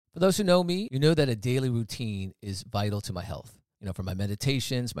those who know me, you know that a daily routine is vital to my health. From my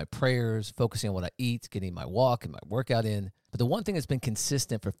meditations, my prayers, focusing on what I eat, getting my walk and my workout in. But the one thing that's been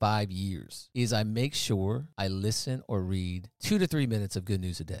consistent for 5 years is I make sure I listen or read 2 to 3 minutes of good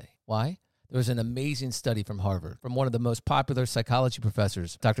news a day. Why? There was an amazing study from Harvard, from one of the most popular psychology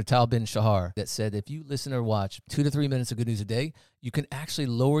professors, Dr. Tal Ben-Shahar, that said if you listen or watch 2 to 3 minutes of good news a day, you can actually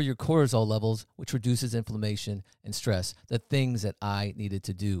lower your cortisol levels, which reduces inflammation and stress, the things that I needed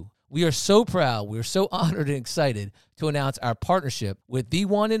to do. We are so proud, we're so honored and excited to announce our partnership with the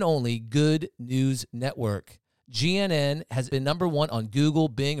one and only Good News Network. GNN has been #1 on Google,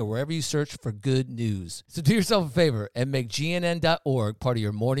 Bing, or wherever you search for good news. So do yourself a favor and make GNN.org part of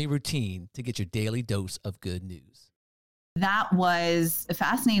your morning routine to get your daily dose of good news. That was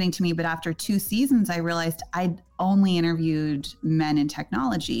fascinating to me, but after 2 seasons, I realized I'd only interviewed men in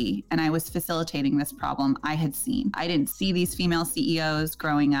technology, and I was facilitating this problem I had seen. I didn't see these female CEOs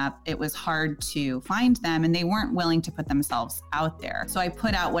growing up. It was hard to find them, and they weren't willing to put themselves out there. So I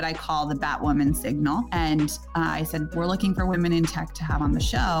put out what I call the Batwoman signal, and I said, we're looking for women in tech to have on the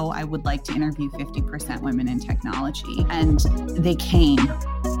show. I would like to interview 50% women in technology, and they came.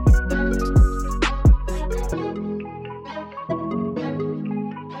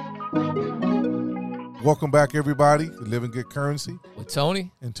 Welcome back, everybody, to Living Good Currency. With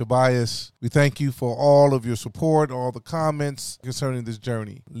Tony and Tobias. We thank you for all of your support, all the comments concerning this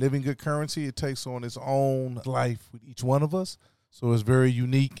journey. Living Good Currency, it takes on its own life with each one of us. So it's very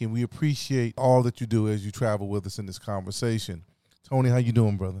unique, and we appreciate all that you do as you travel with us in this conversation. Tony, how you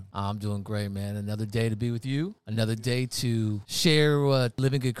doing, brother? I'm doing great, man. Another day to be with you. Another day to share what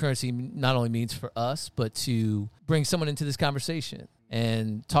Living Good Currency not only means for us, but to bring someone into this conversation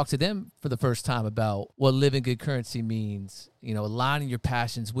and talk to them for the first time about what living good currency means, aligning your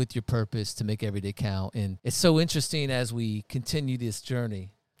passions with your purpose to make every day count. And it's so interesting as we continue this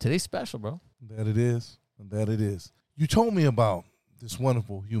journey. Today's special, bro. That it is. That it is. You told me about this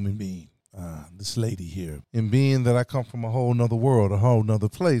wonderful human being, this lady here, and being that I come from a whole nother world, a whole nother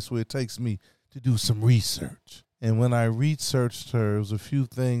place where it takes me to do some research. And when I researched her, there was a few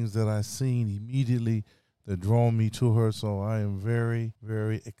things that I seen immediately that draw me to her. So I am very,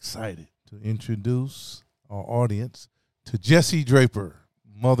 very excited to introduce our audience to Jessie Draper,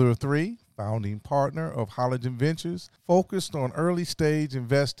 mother of 3, founding partner of Halogen Ventures, focused on early stage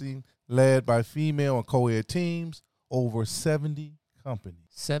investing, led by female and co-ed teams, over 70 companies.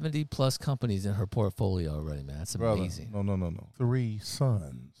 70 plus companies in her portfolio already, man. That's amazing. No. 3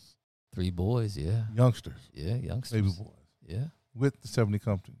 sons. 3 boys, yeah. Youngsters. Yeah, youngsters. Baby boys. Yeah. With the 70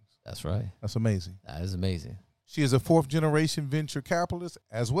 companies. That's right. That's amazing. That is amazing. She is a 4th-generation venture capitalist,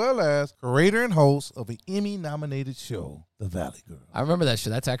 as well as creator and host of an Emmy-nominated show, The Valley Girl. I remember that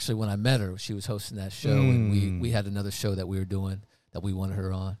show. That's actually when I met her. She was hosting that show, and we had another show that we were doing that we wanted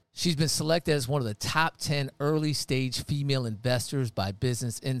her on. She's been selected as one of the top 10 early-stage female investors by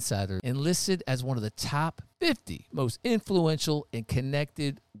Business Insider and listed as one of the top 50 most influential and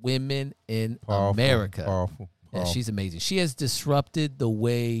connected women in America. Powerful. Yeah, she's amazing. She has disrupted the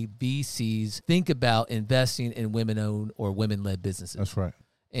way VCs think about investing in women-owned or women-led businesses. That's right.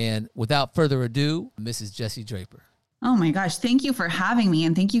 And without further ado, Mrs. Jessie Draper. Oh my gosh. Thank you for having me,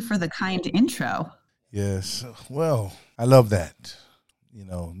 and thank you for the kind intro. Yes. Well, I love that.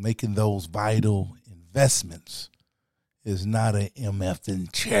 Making those vital investments is not an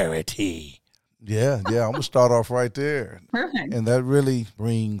MF charity. Yeah. I'm going to start off right there. Perfect. And that really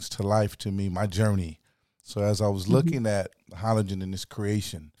brings to life to me my journey. So as I was looking at Halogen and its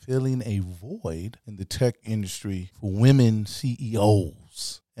creation, filling a void in the tech industry for women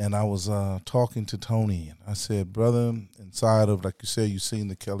CEOs. And I was talking to Tony, and I said, brother, inside of, like you said, you've seen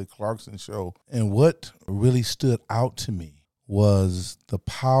the Kelly Clarkson show. And what really stood out to me was the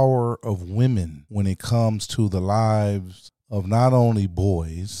power of women when it comes to the lives of not only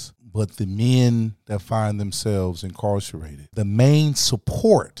boys, but the men that find themselves incarcerated. The main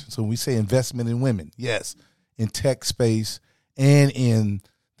support, so we say investment in women, yes, in tech space and in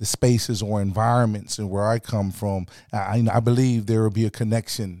the spaces or environments and where I come from, I believe there will be a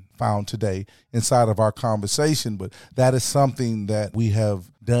connection found today inside of our conversation, but that is something that we have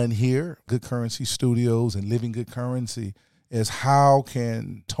done here, Good Currency Studios and Living Good Currency, is how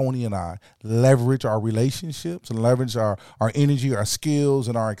can Tony and I leverage our relationships and leverage our energy, our skills,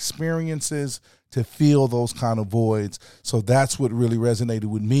 and our experiences to fill those kind of voids. So that's what really resonated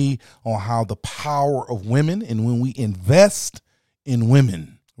with me on how the power of women, and when we invest in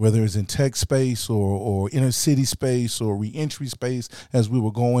women, whether it's in tech space or inner city space or reentry space, as we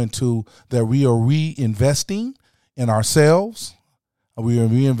were going to, that we are reinvesting in ourselves, we are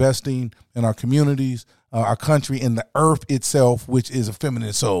reinvesting in our communities, our country and the earth itself, which is a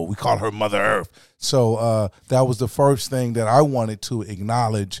feminine soul. We call her Mother Earth. So that was the first thing that I wanted to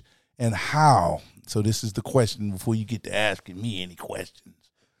acknowledge. And how, so this is the question before you get to asking me any questions.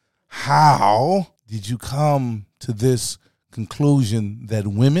 How did you come to this conclusion that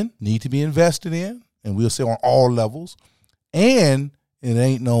women need to be invested in, and we'll say on all levels, and it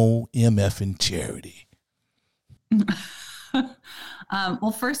ain't no MF in charity?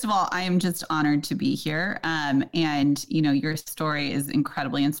 Well, first of all, I am just honored to be here. And, your story is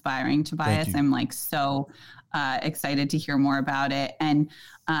incredibly inspiring, Tobias. I'm like so excited to hear more about it. And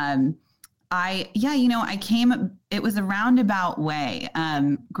I came, it was a roundabout way.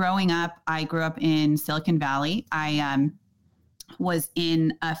 Growing up, I grew up in Silicon Valley. I was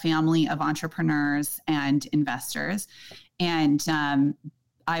in a family of entrepreneurs and investors. And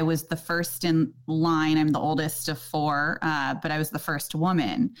I was the first in line. I'm the oldest of four, but I was the first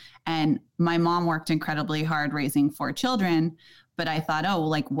woman. And my mom worked incredibly hard raising four children. But I thought,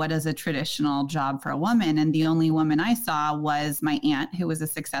 what is a traditional job for a woman? And the only woman I saw was my aunt, who was a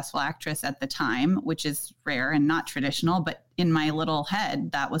successful actress at the time, which is rare and not traditional. But in my little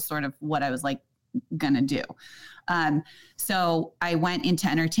head, that was sort of what I was like going to do. So I went into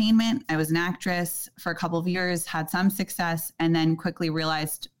entertainment. I was an actress for a couple of years, had some success, and then quickly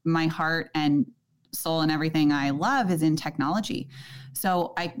realized my heart and soul and everything I love is in technology.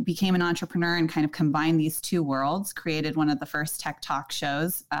 So I became an entrepreneur and kind of combined these two worlds, created one of the first tech talk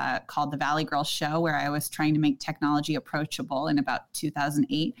shows called The Valley Girl Show, where I was trying to make technology approachable in about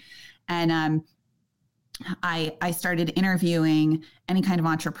 2008. And I started interviewing any kind of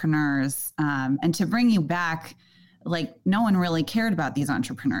entrepreneurs. And to bring you back, like no one really cared about these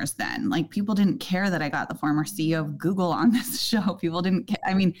entrepreneurs then. Like people didn't care that I got the former CEO of Google on this show. People didn't care.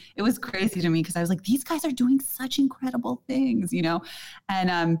 I mean, it was crazy to me because I was like, these guys are doing such incredible things,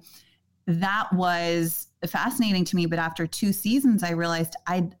 And that was fascinating to me. But after 2 seasons, I realized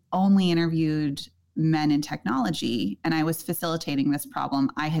I'd only interviewed men in technology, and I was facilitating this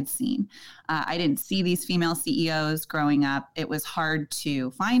problem I had seen. I didn't see these female CEOs growing up. It was hard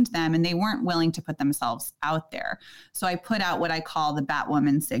to find them, and they weren't willing to put themselves out there. So I put out what I call the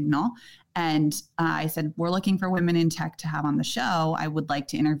Batwoman signal. And I said, we're looking for women in tech to have on the show. I would like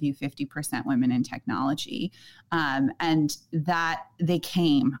to interview 50% women in technology. And that they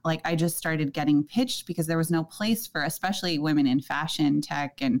came. Like I just started getting pitched because there was no place for especially women in fashion,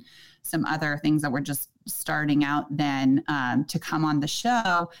 tech, and some other things that were just starting out then to come on the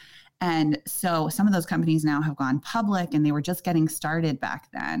show. And so some of those companies now have gone public and they were just getting started back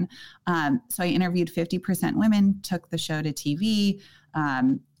then. So I interviewed 50% women, took the show to TV,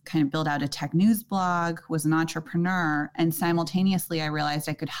 kind of built out a tech news blog, was an entrepreneur. And simultaneously, I realized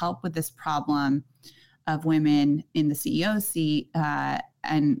I could help with this problem of women in the CEO seat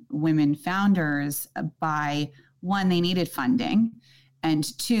and women founders by, one, they needed funding.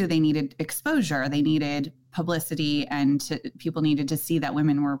 And two, they needed exposure. They needed publicity, and people needed to see that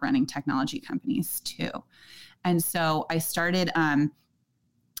women were running technology companies too. And so I started,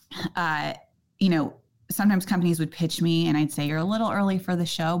 sometimes companies would pitch me and I'd say, you're a little early for the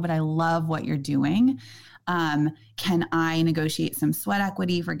show, but I love what you're doing. Can I negotiate some sweat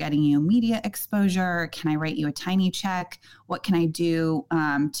equity for getting you media exposure? Can I write you a tiny check? What can I do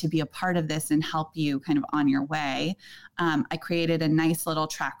to be a part of this and help you kind of on your way? I created a nice little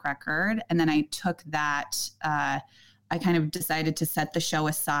track record. And then I took that, I kind of decided to set the show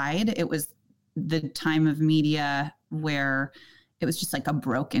aside. It was the time of media where it was just like a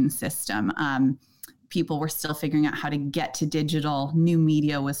broken system. People were still figuring out how to get to digital. New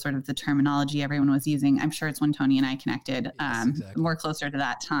media was sort of the terminology everyone was using. I'm sure it's when Tony and I connected, Yes, exactly. more closer to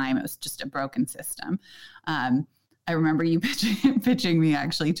that time. It was just a broken system. I remember you pitching me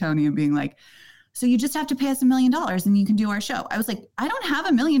actually, Tony, and being like, so you just have to pay us $1 million and you can do our show. I was like, I don't have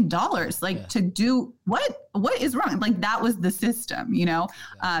 $1 million to do what is wrong? Like that was the system,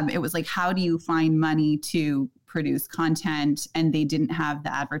 It was like, how do you find money to produce content? And they didn't have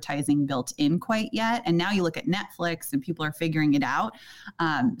the advertising built in quite yet. And now you look at Netflix and people are figuring it out.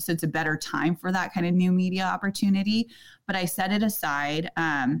 So it's a better time for that kind of new media opportunity. But I set it aside.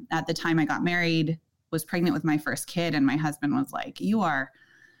 At the time I got married, was pregnant with my first kid. And my husband was like, you are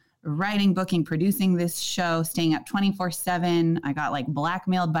writing, booking, producing this show, staying up 24/7. I got like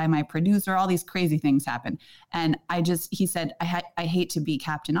blackmailed by my producer. All these crazy things happened. And he said, I hate to be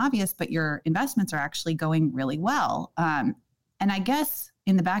Captain Obvious, but your investments are actually going really well. And I guess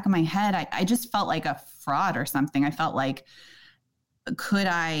in the back of my head, I just felt like a fraud or something. I felt like, could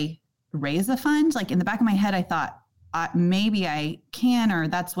I raise a fund? Like in the back of my head, I thought, maybe I can, or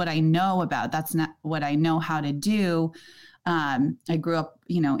that's what I know about. That's not what I know how to do. I grew up,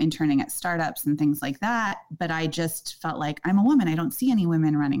 interning at startups and things like that, but I just felt like I'm a woman. I don't see any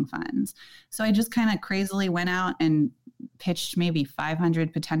women running funds. So I just kind of crazily went out and pitched maybe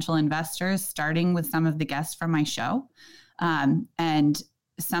 500 potential investors, starting with some of the guests from my show. And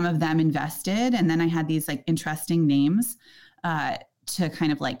some of them invested. And then I had these like interesting names to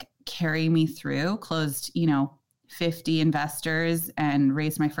kind of like carry me through, closed, 50 investors and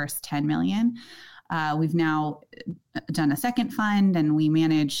raised my first 10 million. We've now done a second fund and we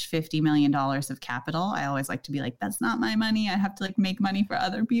manage $50 million of capital. I always like to be like, that's not my money. I have to like make money for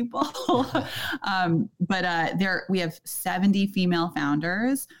other people. But we have 70 female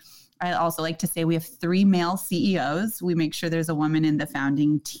founders. I also like to say we have 3 male CEOs. We make sure there's a woman in the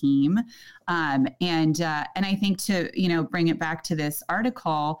founding team. And I think to, bring it back to this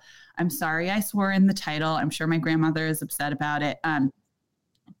article, I'm sorry I swore in the title. I'm sure my grandmother is upset about it.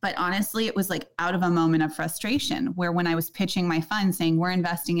 But honestly, it was like out of a moment of frustration where when I was pitching my fund saying we're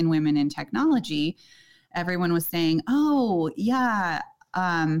investing in women in technology, everyone was saying, oh, yeah,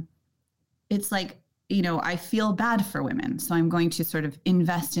 it's like, I feel bad for women. So I'm going to sort of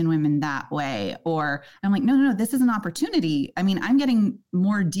invest in women that way. Or I'm like, no, this is an opportunity. I mean, I'm getting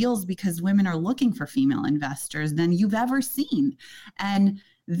more deals because women are looking for female investors than you've ever seen. And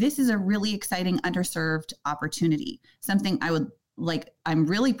this is a really exciting underserved opportunity. Something I'm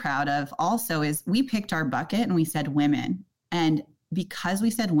really proud of also is we picked our bucket and we said women. And because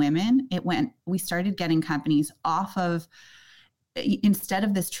we said women, we started getting companies off of, instead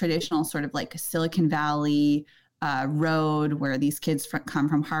of this traditional sort of like Silicon Valley road where these kids come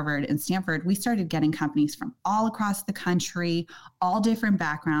from Harvard and Stanford, we started getting companies from all across the country, all different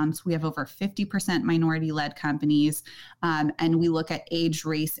backgrounds. We have over 50% minority-led companies, and we look at age,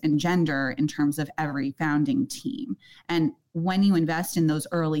 race, and gender in terms of every founding team. And when you invest in those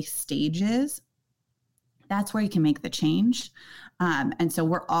early stages, that's where you can make the change. And so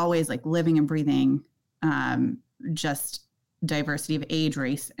we're always like living and breathing just diversity of age,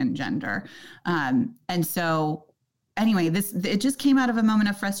 race, and gender. And so anyway, it just came out of a moment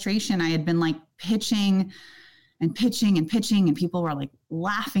of frustration. I had been like pitching and people were like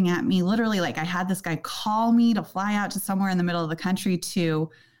laughing at me. Literally, like I had this guy call me to fly out to somewhere in the middle of the country to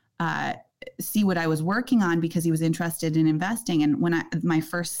see what I was working on because he was interested in investing. And when my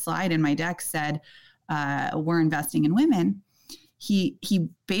first slide in my deck said, we're investing in women, he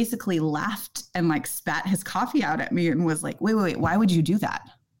basically laughed and like spat his coffee out at me and was like, wait, why would you do that?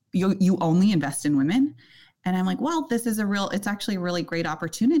 You only invest in women? And I'm like, well, it's actually a really great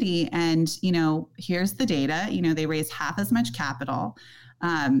opportunity. And, here's the data, they raise half as much capital.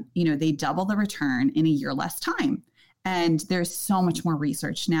 They double the return in a year less time. And there's so much more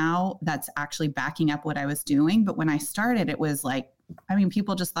research now that's actually backing up what I was doing. But when I started, it was like,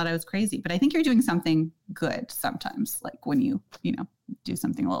 people just thought I was crazy, but I think you're doing something good sometimes, like when you do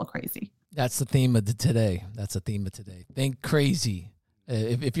something a little crazy. That's the theme of today. Think crazy.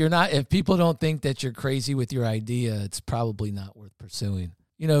 If people don't think that you're crazy with your idea, it's probably not worth pursuing.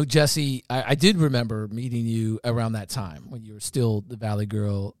 Jesse, I did remember meeting you around that time when you were still the Valley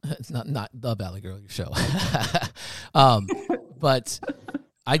Girl. It's not the Valley Girl, your show. But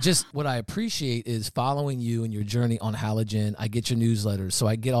what I appreciate is following you and your journey on Halogen. I get your newsletters, so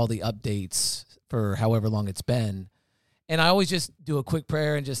I get all the updates for however long it's been. And I always just do a quick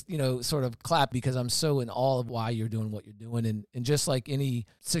prayer and just, sort of clap because I'm so in awe of why you're doing what you're doing. And just like any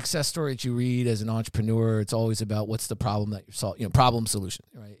success story that you read as an entrepreneur, it's always about what's the problem that you're solving, problem solution,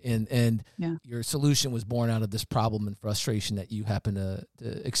 right? And yeah. Your solution was born out of this problem and frustration that you happen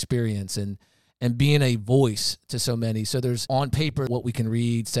to experience and being a voice to so many. So there's on paper what we can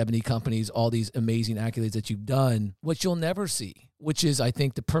read, 70 companies, all these amazing accolades that you've done. What you'll never see, which is, I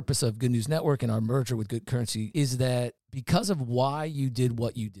think, the purpose of Good News Network and our merger with Good Currency, is that because of why you did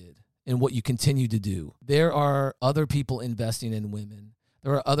what you did and what you continue to do, there are other people investing in women.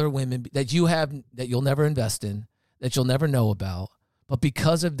 There are other women that you have that you'll never invest in, that you'll never know about. But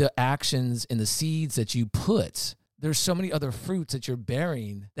because of the actions and the seeds that you put, there's so many other fruits that you're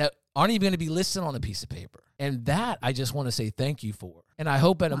bearing that aren't even going to be listed on a piece of paper. And that I just want to say thank you for. And I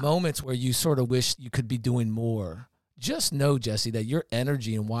hope at a moments where you sort of wish you could be doing more, just know, Jesse, that your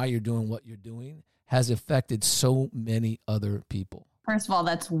energy and why you're doing what you're doing has affected so many other people. First of all,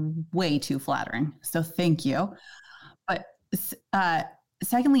 that's way too flattering. So thank you. But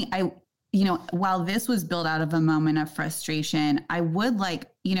secondly, while this was built out of a moment of frustration, I would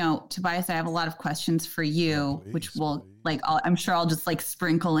like, Tobias, I have a lot of questions for you, which will I'm sure I'll just like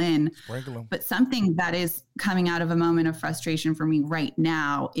sprinkle in. Sprinkle them. But something that is coming out of a moment of frustration for me right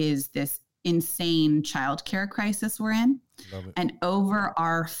now is this insane childcare crisis we're in. Love it. And over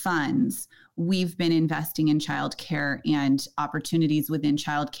our funds, we've been investing in childcare and opportunities within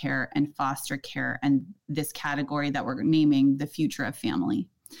childcare and foster care and this category that we're naming the future of family.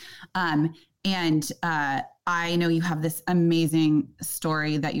 I know you have this amazing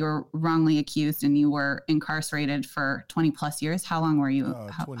story that you were wrongly accused and you were incarcerated for 20 plus years. How long were you?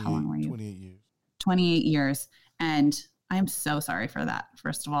 How long were you? 28 years. 28 years. And I'm so sorry for that.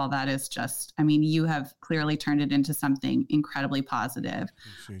 First of all, that is just, I mean, you have clearly turned it into something incredibly positive.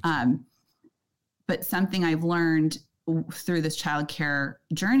 But something I've learned through this childcare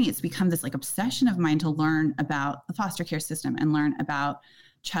journey, it's become this like obsession of mine to learn about the foster care system and learn about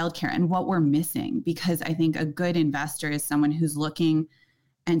childcare and what we're missing. Because I think a good investor is someone who's looking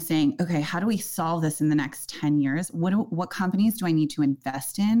and saying, okay, how do we solve this in the next 10 years? What companies do I need to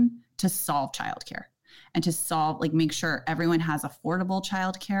invest in to solve childcare and to solve, like, make sure everyone has affordable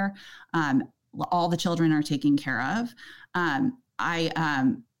childcare, all the children are taken care of.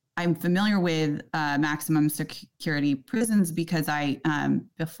 I'm familiar with maximum security prisons because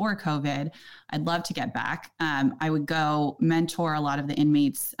before COVID, I'd love to get back. I would go mentor a lot of the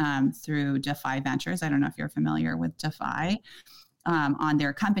inmates through Defy Ventures. I don't know if you're familiar with Defy on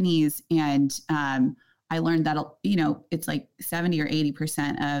their companies. And I learned that, it's like 70 or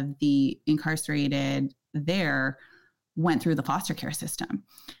 80% of the incarcerated there went through the foster care system.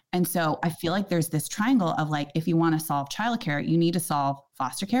 And so I feel like there's this triangle of like, if you want to solve childcare, you need to solve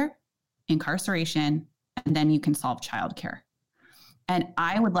foster care, incarceration, and then you can solve childcare. And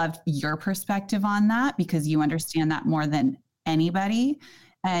I would love your perspective on that because you understand that more than anybody.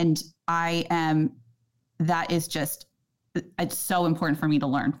 And that is just, it's so important for me to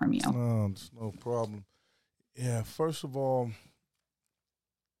learn from you. It's no problem. Yeah, first of all,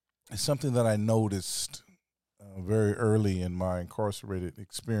 it's something that I noticed very early in my incarcerated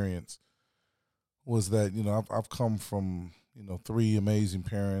experience was that, I've come from, three amazing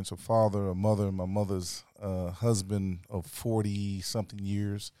parents, a father, a mother, and my mother's husband of 40-something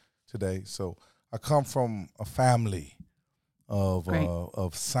years today. So I come from a family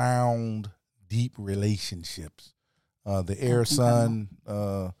of sound, deep relationships. The heir son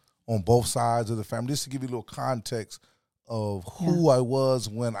on both sides of the family. Just to give you a little context of who I was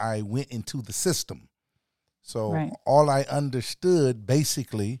when I went into the system. So all I understood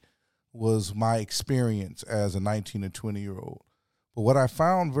basically was my experience as a 19 or 20-year-old. But what I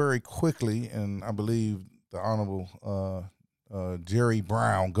found very quickly, and I believe the Honorable Jerry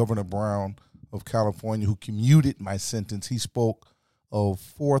Brown, Governor Brown of California, who commuted my sentence, he spoke of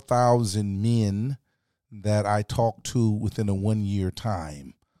 4,000 men that I talked to within a 1-year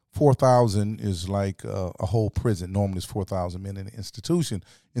time. 4,000 is like a whole prison. Normally it's 4,000 men in an institution.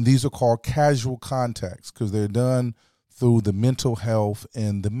 And these are called casual contacts because they're done through the mental health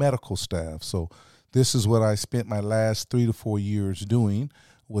and the medical staff. So this is what I spent my last 3 to 4 years doing,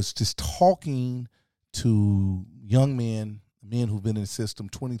 was just talking to young men who've been in the system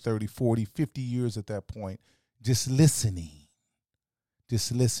 20, 30, 40, 50 years at that point, just listening.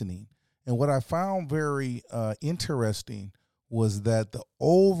 And what I found very interesting was that the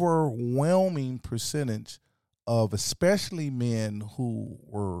overwhelming percentage of especially men who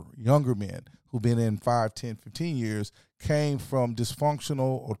were younger men who've been in 5, 10, 15 years came from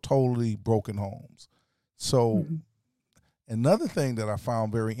dysfunctional or totally broken homes. So another thing that I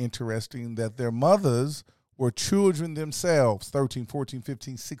found very interesting, that their mothers were children themselves, 13, 14,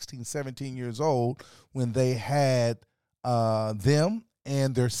 15, 16, 17 years old, when they had them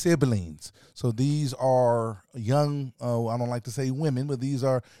and their siblings. So these are young, I don't like to say women, but these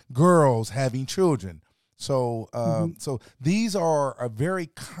are girls having children. So so these are a very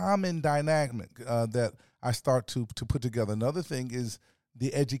common dynamic that I start to put together. Another thing is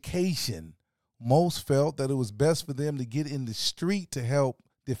the education. Most felt that it was best for them to get in the street to help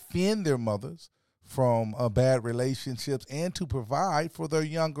defend their mothers from bad relationships and to provide for their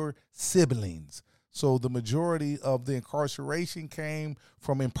younger siblings. So the majority of the incarceration came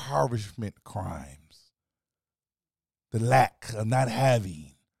from impoverishment crimes, the lack of not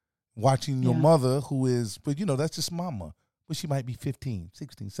having, watching your mother who is, but that's just mama. But she might be 15,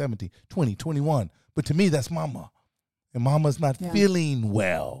 16, 17, 20, 21. But to me, that's mama. And mama's not feeling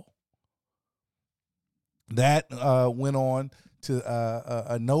well. That went on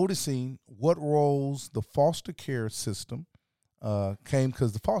to noticing what roles the foster care system came,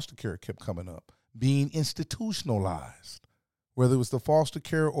 because the foster care kept coming up, being institutionalized, whether it was the foster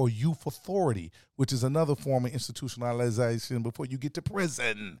care or youth authority, which is another form of institutionalization before you get to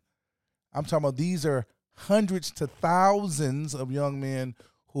prison. I'm talking about these are hundreds to thousands of young men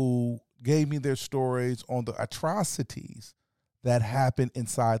who gave me their stories on the atrocities that happen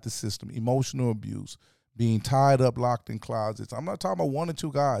inside the system, emotional abuse, being tied up, locked in closets. I'm not talking about one or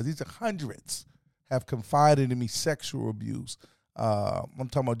two guys. These are hundreds have confided in me sexual abuse. I'm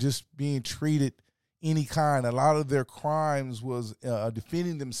talking about just being treated any kind. A lot of their crimes was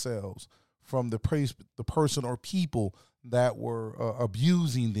defending themselves from the person or people that were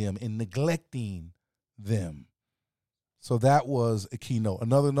abusing them and neglecting them. So that was a keynote.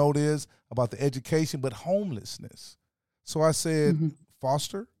 Another note is about the education, but homelessness. So I said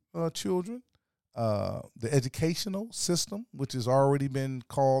foster children, the educational system, which has already been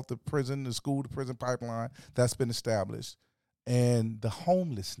called the prison, the school to prison pipeline, that's been established, and the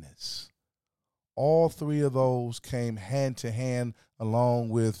homelessness. All three of those came hand to hand along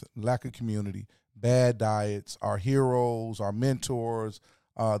with lack of community, bad diets, our heroes, our mentors,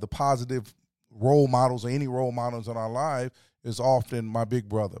 the positive role models or any role models in our life is often my big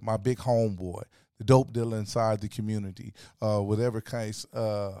brother, my big homeboy, the dope dealer inside the community, whatever case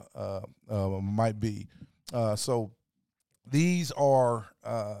might be. So these are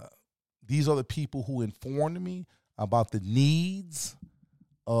the people who informed me about the needs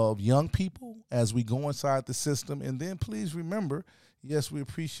of young people as we go inside the system. And then please remember, yes, we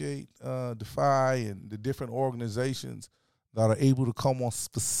appreciate Defy and the different organizations that are able to come on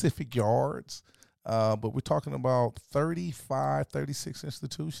specific yards. But we're talking about 35, 36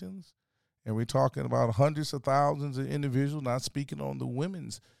 institutions. And we're talking about hundreds of thousands of individuals, not speaking on the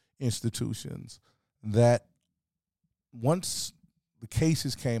women's institutions, that once the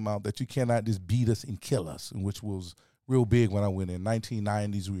cases came out that you cannot just beat us and kill us, which was real big when I went in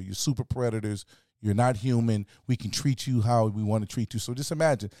 1990s. You're super predators. You're not human. We can treat you how we want to treat you. So just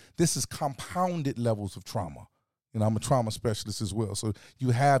imagine, this is compounded levels of trauma. You know, I'm a trauma specialist as well. So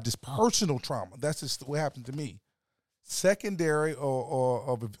you have this personal trauma. That's just what happened to me. Secondary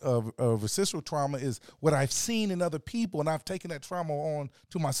or visceral trauma is what I've seen in other people, and I've taken that trauma on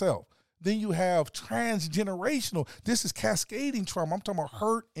to myself. Then you have transgenerational. This is cascading trauma. I'm talking about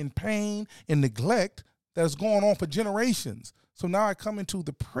hurt and pain and neglect that's going on for generations. So now I come into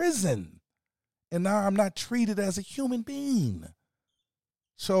the prison, and now I'm not treated as a human being.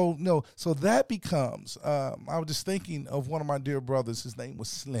 So no, so that becomes, I was just thinking of one of my dear brothers. His name was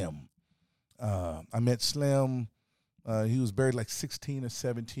Slim. I met Slim. He was buried like 16 or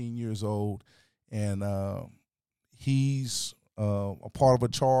 17 years old, and he's a part of a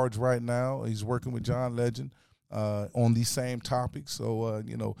charge right now. He's working with John Legend on these same topics. So,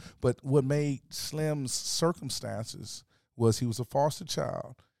 but what made Slim's circumstances was he was a foster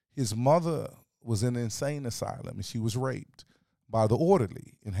child. His mother was in an insane asylum, and she was raped by the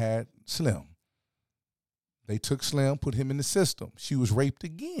orderly and had Slim. They took Slim, put him in the system. She was raped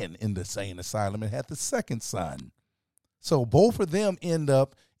again in the insane asylum and had the second son. So both of them end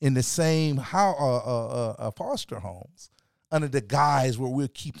up in the same foster homes under the guise where we'll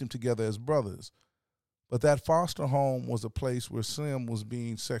keep them together as brothers. But that foster home was a place where Slim was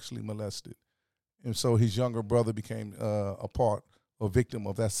being sexually molested. And so his younger brother became a victim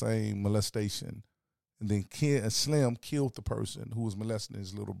of that same molestation. And then Slim killed the person who was molesting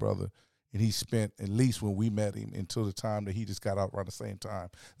his little brother. And he spent, at least when we met him, until the time that he just got out around the same time.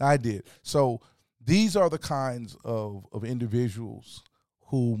 I did. So these are the kinds of individuals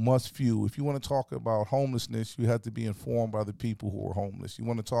who must view. If you want to talk about homelessness, you have to be informed by the people who are homeless. You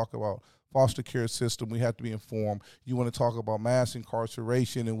want to talk about foster care system, we have to be informed. You want to talk about mass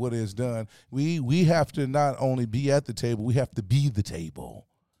incarceration and what it has done. We have to not only be at the table, we have to be the table.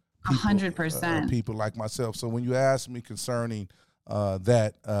 100%. People like myself. So when you ask me concerning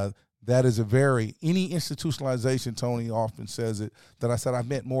that is any institutionalization, Tony often says it, that I said I've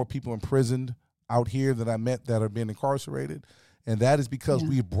met more people imprisoned out here than I met that are being incarcerated. And that is because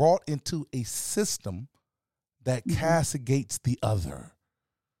we brought into a system that castigates the other.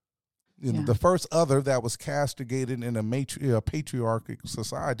 You know, the first other that was castigated in a patriarchal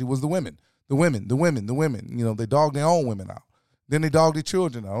society was the women. The women. You know, they dogged their own women out. Then they dogged their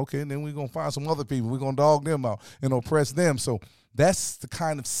children out. Okay, and then we're going to find some other people. We're going to dog them out and oppress them. So that's the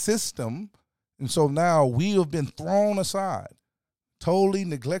kind of system. And so now we have been thrown aside, totally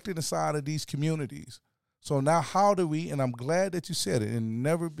neglected aside of these communities. So now how do we, and I'm glad that you said it, and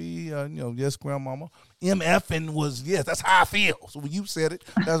never be, yes, grandmama, MFing was, yes, that's how I feel. So when you said it,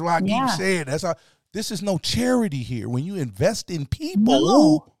 that's why I keep saying it. That's how, this is no charity here. When you invest in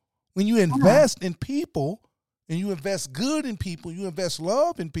people, when you invest in people, and you invest good in people, you invest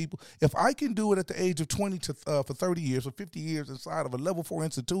love in people. If I can do it at the age of 20 for 30 years or 50 years inside of a level 4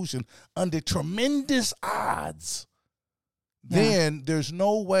 institution under tremendous odds, then there's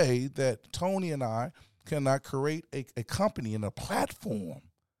no way that Tony and I cannot create a company and a platform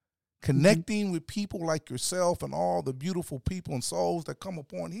connecting with people like yourself and all the beautiful people and souls that come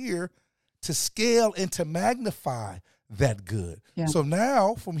upon here to scale and to magnify that good. Yeah. So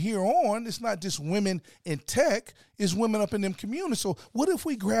now from here on, it's not just women in tech, it's women up in them communities. So what if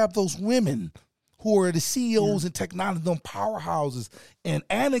we grab those women who are the CEOs and technology, them powerhouses, and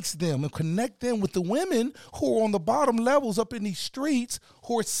annex them and connect them with the women who are on the bottom levels up in these streets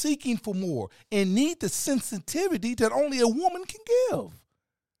who are seeking for more and need the sensitivity that only a woman can give.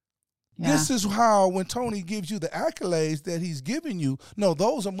 Yeah. This is how when Tony gives you the accolades that he's giving you, no,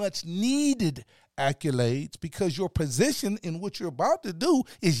 those are much needed accolades because your position in what you're about to do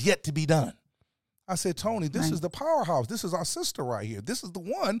is yet to be done. I said, Tony, this is the powerhouse. This is our sister right here. This is the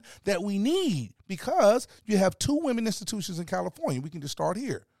one that we need because you have 2 women institutions in California. We can just start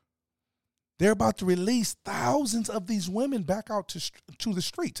here. They're about to release thousands of these women back out to the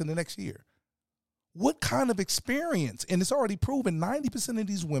streets in the next year. What kind of experience? And it's already proven 90% of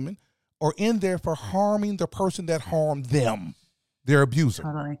these women are in there for harming the person that harmed them, their abuser.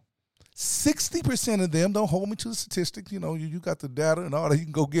 Totally. 60% of them, don't hold me to the statistics, you got the data and all that, you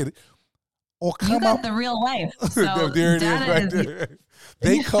can go get it. Or come you got out, the real life. So there it is right there.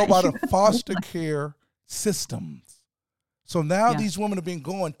 They come out of foster care systems. So now these women have been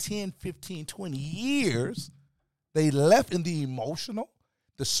going 10, 15, 20 years. They left in the emotional,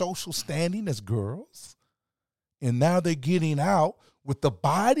 the social standing as girls. And now they're getting out with the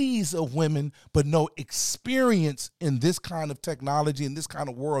bodies of women, but no experience in this kind of technology, in this kind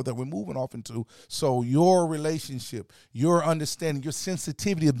of world that we're moving off into. So your relationship, your understanding, your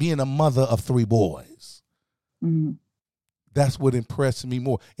sensitivity of being a mother of 3 boys, that's what impressed me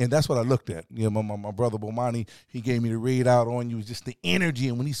more. And that's what I looked at. My brother Bomani, he gave me the read out on you, just the energy.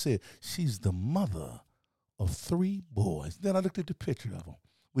 And when he said, she's the mother of 3 boys, then I looked at the picture of them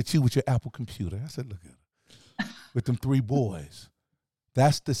with you with your Apple computer. I said, look at her, with them 3 boys.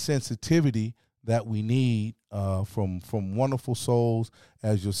 That's the sensitivity that we need from wonderful souls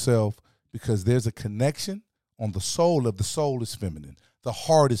as yourself, because there's a connection on the soul of the soul is feminine. The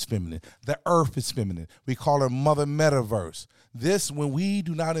heart is feminine. The earth is feminine. We call her Mother Metaverse. This, when we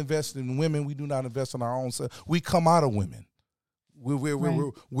do not invest in women, we do not invest in our own self. We come out of women.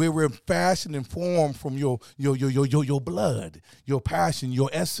 We're fashioned and formed from your blood, your passion, your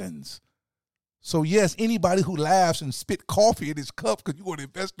essence. So, yes, anybody who laughs and spit coffee in his cup because you want to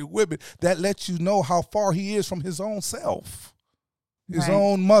invest in women, that lets you know how far he is from his own self, his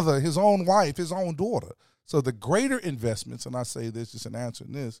own mother, his own wife, his own daughter. So the greater investments, and I say this, just an answer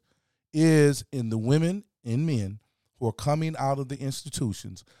in this, is in the women and men who are coming out of the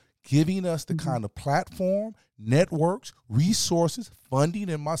institutions, giving us the kind of platform, networks, resources,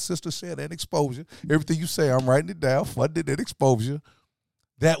 funding, and my sister said, and exposure. Everything you say, I'm writing it down, funding and exposure,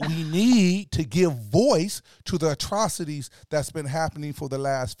 that we need to give voice to the atrocities that's been happening for the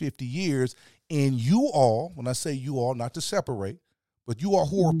last 50 years. And you all, when I say you all, not to separate, but you all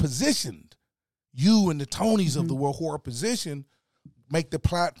who are positioned, you and the Tonys of the world who are positioned, make the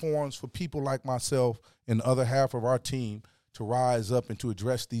platforms for people like myself and the other half of our team to rise up and to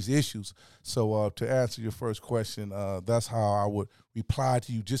address these issues. So to answer your first question, that's how I would reply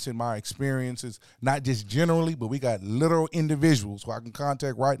to you, just in my experiences, not just generally, but we got literal individuals who I can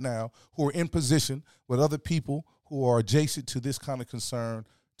contact right now who are in position with other people who are adjacent to this kind of concern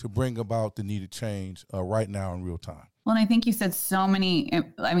to bring about the needed change right now in real time. Well, and I think you said so many,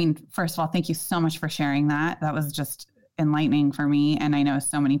 first of all, thank you so much for sharing that. That was just enlightening for me. And I know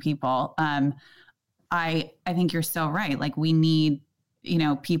so many people. I think you're so right. Like, we need,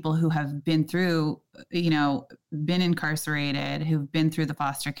 people who have been through, been incarcerated, who've been through the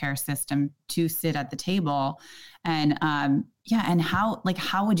foster care system to sit at the table. And and how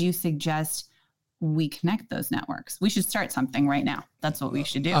would you suggest we connect those networks? We should start something right now. That's what we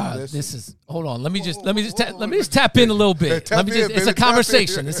should do. Hold on. Let me just tap in a little bit. It's a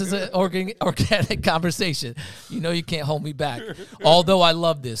conversation. This is an organic conversation. You can't hold me back. Although I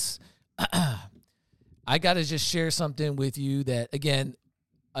love this. I got to just share something with you that, again,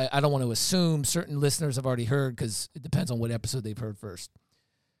 I don't want to assume certain listeners have already heard because it depends on what episode they've heard first.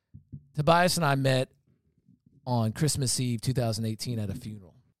 Tobias and I met on Christmas Eve 2018 at a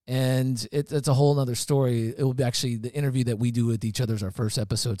funeral. And it's a whole other story. It will be actually the interview that we do with each other is our first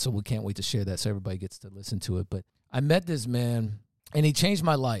episode, so we can't wait to share that so everybody gets to listen to it. But I met this man, and he changed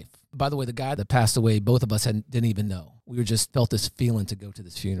my life. By the way, the guy that passed away, both of us didn't even know. We were just felt this feeling to go to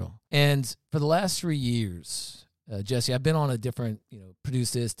this funeral. And for the last 3 years, Jesse, I've been on a different,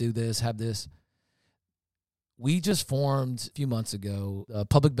 produce this, do this, have this. We just formed a few months ago a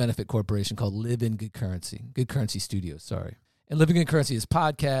public benefit corporation called Live in Good Currency Studios, sorry. And Live in Good Currency is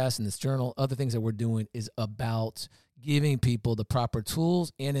podcast and this journal, other things that we're doing is about giving people the proper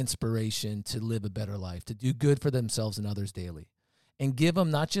tools and inspiration to live a better life, to do good for themselves and others daily. and give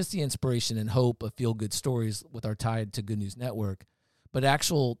them not just the inspiration and hope of feel-good stories with our Tied to Good News Network, but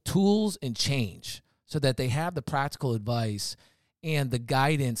actual tools and change so that they have the practical advice and the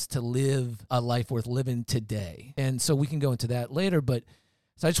guidance to live a life worth living today. And so we can go into that later, but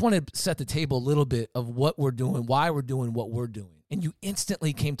so I just want to set the table a little bit of what we're doing, why we're doing what we're doing. And you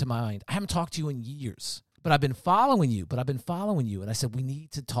instantly came to mind. I haven't talked to you in years, but I've been following you. And I said, we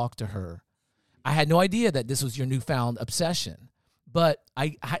need to talk to her. I had no idea that this was your newfound obsession, but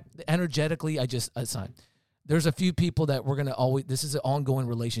I energetically, I signed. There's a few people that we're going to always, this is an ongoing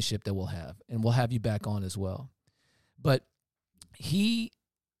relationship that we'll have, and we'll have you back on as well. But he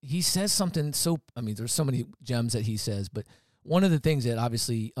says something there's so many gems that he says, but one of the things that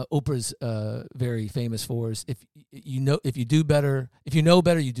obviously Oprah's very famous for is if you know better,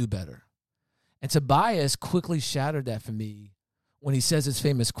 you do better. And Tobias quickly shattered that for me when he says his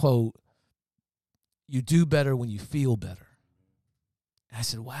famous quote, "You do better when you feel better." And I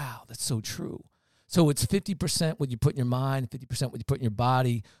said, wow, that's so true. So it's 50% what you put in your mind, 50% what you put in your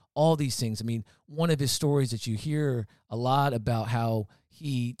body, all these things. I mean, one of his stories that you hear a lot about how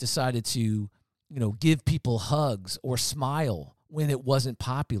he decided to, give people hugs or smile when it wasn't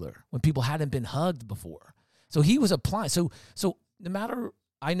popular, when people hadn't been hugged before. So he was applying. So no matter,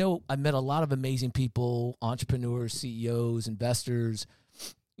 I know I met a lot of amazing people, entrepreneurs, CEOs, investors,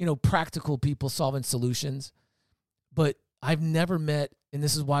 practical people solving solutions, but I've never met, and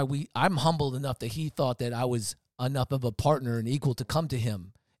this is why I'm humbled enough that he thought that I was enough of a partner and equal to come to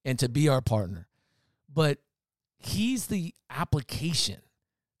him and to be our partner. But he's the application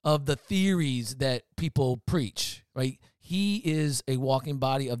of the theories that people preach, right? He is a walking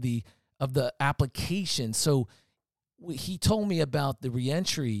body of the application. So he told me about the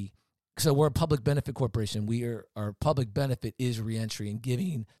reentry. So we're a public benefit corporation. Our public benefit is reentry and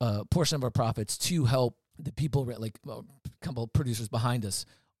giving a portion of our profits to help the people, like a couple of producers behind us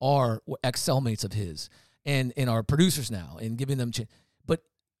are ex-cellmates of his and our producers now, and giving them But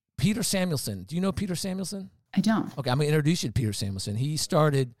Peter Samuelson, do you know Peter Samuelson? I don't. Okay, I'm going to introduce you to Peter Samuelson. He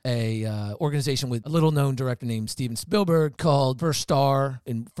started a organization with a little-known director named Steven Spielberg called First Star.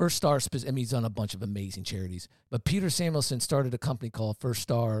 And First Star, he's done a bunch of amazing charities. But Peter Samuelson started a company called First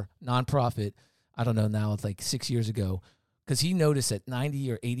Star, nonprofit, I don't know now, it's like 6 years ago, because he noticed that 90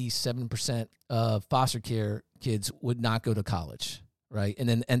 or 87% of foster care kids would not go to college, right? And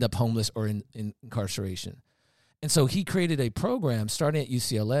then end up homeless or in incarceration. And so he created a program starting at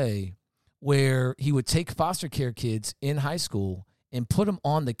UCLA where he would take foster care kids in high school and put them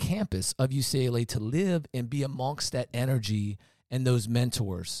on the campus of UCLA to live and be amongst that energy and those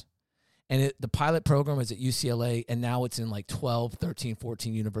mentors. And the pilot program is at UCLA, and now it's in like 12, 13,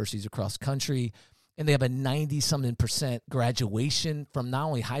 14 universities across the country. And they have a 90-something% graduation from not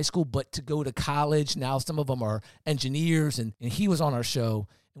only high school, but to go to college. Now some of them are engineers, and he was on our show,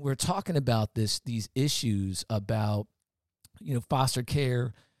 and we were talking about these issues about, foster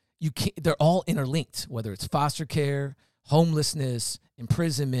care. They're all interlinked, whether it's foster care, homelessness,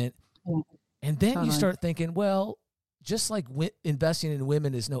 imprisonment. Yeah. And then you start thinking, well, just like investing in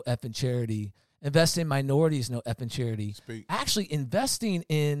women is no effing charity, investing in minorities is no effing charity. Actually, investing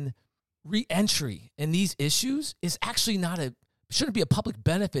in re-entry in these issues is actually shouldn't be a public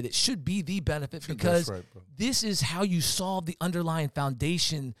benefit. It should be the benefit, because this is how you solve the underlying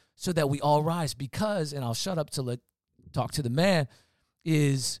foundation so that we all rise. Because, and I'll shut up to talk to the man,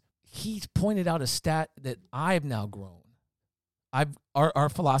 is he pointed out a stat that I've now grown. Our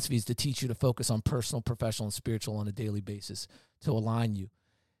philosophy is to teach you to focus on personal, professional, and spiritual on a daily basis to align you.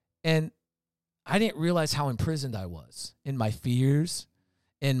 And I didn't realize how imprisoned I was in my fears,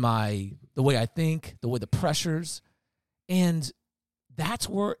 in the way I think, the pressures. And that's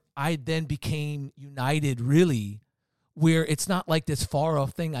where I then became united, really, where it's not like this far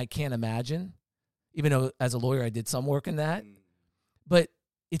off thing I can't imagine, even though as a lawyer I did some work in that. But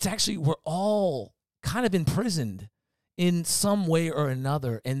it's actually, we're all kind of imprisoned in some way or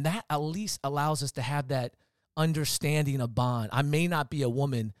another. And that at least allows us to have that understanding of bond. I may not be a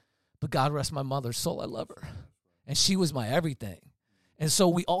woman, but God rest my mother's soul, I love her. And she was my everything. And so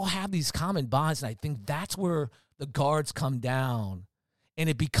we all have these common bonds. And I think that's where the guards come down, and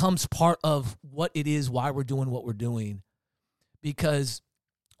it becomes part of what it is, why we're doing what we're doing, because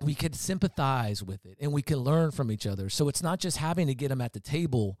we can sympathize with it and we can learn from each other. So it's not just having to get them at the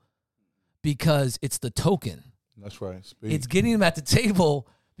table because it's the token. That's right. It's getting them at the table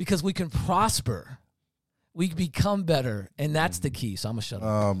because we can prosper. We become better, and that's the key. So I'm going to shut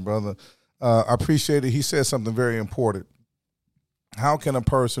up. Brother, I appreciate it. He said something very important. How can a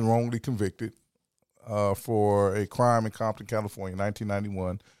person wrongly convicted for a crime in Compton, California,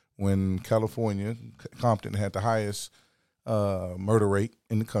 1991, when Compton had the highest murder rate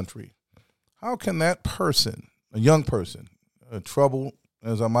in the country. How can that person, a young person, troubled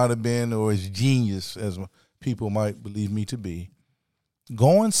as I might have been or as genius as people might believe me to be,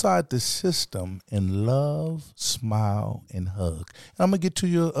 go inside the system and love, smile, and hug? And I'm going to get to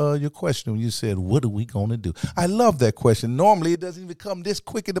your question when you said, what are we going to do? I love that question. Normally, it doesn't even come this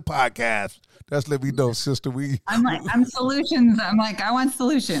quick in the podcast. That's let me know, sister. I'm solutions. I'm like, I want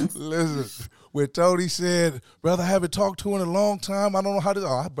solutions. Listen, when Tony said, brother, I haven't talked to her in a long time. I don't know how this,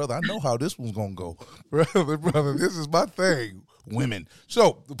 brother, I know how this one's going to go. Brother, this is my thing, women.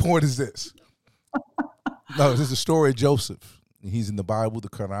 So the point is this. No, this is the story of Joseph. He's in the Bible, the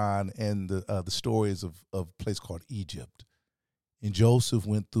Quran, and the stories of a place called Egypt. And Joseph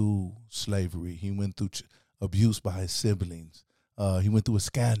went through slavery. He went through abuse by his siblings. He went through a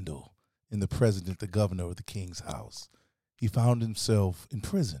scandal in the president, the governor of the king's house. He found himself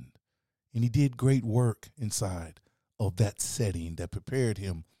imprisoned. And he did great work inside of that setting that prepared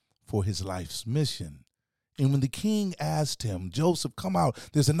him for his life's mission. And when the king asked him, Joseph, come out,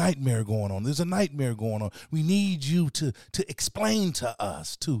 there's a nightmare going on. There's a nightmare going on. We need you to explain to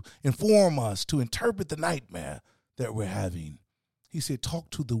us, to inform us, to interpret the nightmare that we're having. He said, talk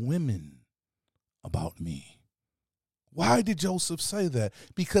to the women about me. Why did Joseph say that?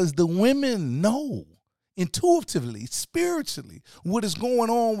 Because the women know intuitively, spiritually, what is going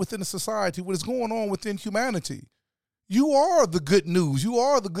on within a society, what is going on within humanity. You are the good news. You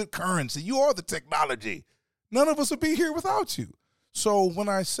are the good currency. You are the technology. None of us would be here without you. So when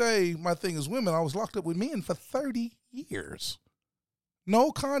I say my thing is women, I was locked up with men for 30 years.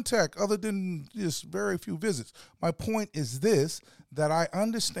 No contact other than just very few visits. My point is this, that I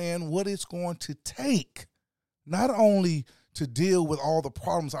understand what it's going to take, not only to deal with all the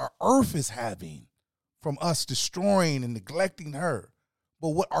problems our earth is having from us destroying and neglecting her, but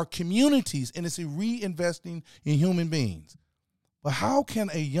what our communities, and it's reinvesting in human beings. But how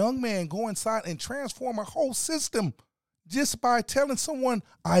can a young man go inside and transform a whole system just by telling someone,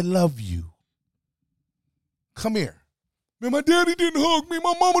 I love you? Come here. Man, my daddy didn't hug me.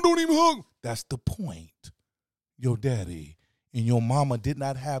 My mama don't even hug me. That's the point. Your daddy and your mama did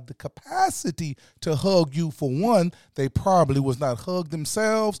not have the capacity to hug you. For one, they probably was not hugged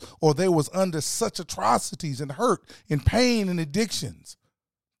themselves, or they was under such atrocities and hurt and pain and addictions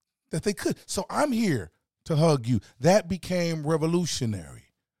that they could. So I'm here to hug you. That became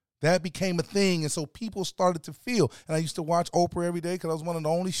revolutionary. That became a thing. And so people started to feel, and I used to watch Oprah every day because I was one of the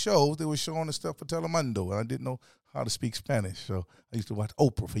only shows that was showing the stuff for Telemundo, and I didn't know how to speak Spanish. So I used to watch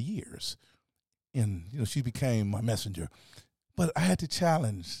Oprah for years. And, she became my messenger. But I had to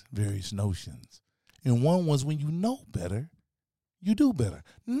challenge various notions. And one was, when you know better, you do better.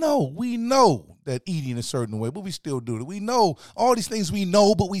 No, we know that eating a certain way, but we still do it. We know all these things we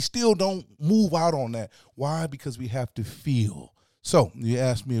know, but we still don't move out on that. Why? Because we have to feel. So you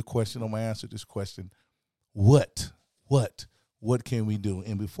asked me a question. I'm going to answer this question. What can we do?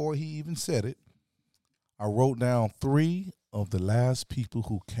 And before he even said it, I wrote down 3 of the last people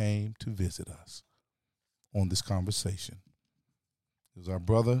who came to visit us on this conversation. It was our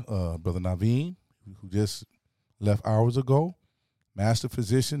brother Naveen, who just left hours ago. Master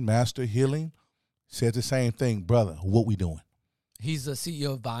physician, master healing, said the same thing. Brother, what we doing? He's the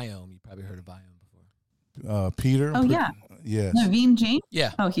CEO of Biome. You probably heard of Biome before. Peter. Oh, yeah. Yes. Naveen James?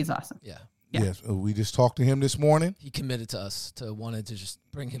 Yeah. Oh, he's awesome. Yeah. Yes. We just talked to him this morning. He committed to us to wanted to just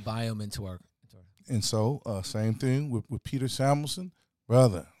bring his Biome into our. And so, same thing with Peter Samuelson.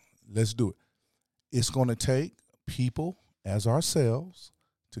 Brother, let's do it. It's going to take people as ourselves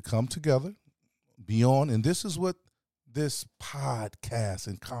to come together, be on, and this is what this podcast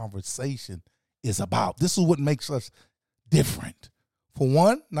and conversation is about. This is what makes us different. For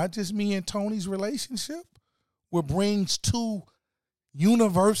one, not just me and Tony's relationship, what brings 2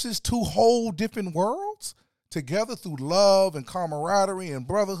 universes, 2 whole different worlds together through love and camaraderie and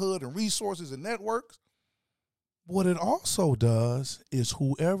brotherhood and resources and networks. What it also does is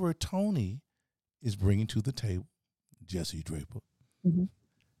whoever Tony is bringing to the table, Jesse Draper,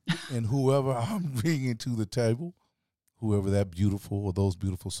 and whoever I'm bringing to the table, whoever that beautiful or those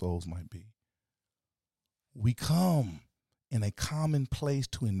beautiful souls might be, we come in a common place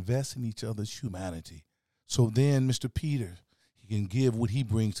to invest in each other's humanity. So then Mr. Peter, he can give what he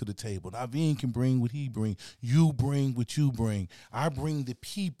brings to the table. Naveen can bring what he brings. You bring what you bring. I bring the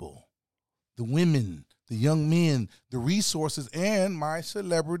people, the women, the young men, the resources, and my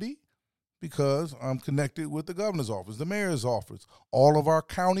celebrity, because I'm connected with the governor's office, the mayor's office. All of our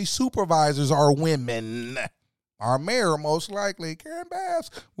county supervisors are women. Our mayor, most likely, Karen Bass,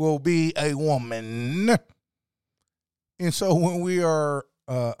 will be a woman. And so when we are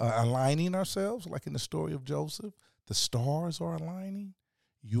aligning ourselves, like in the story of Joseph, the stars are aligning,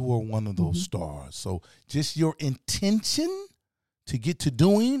 you are one of those stars. So just your intention to get to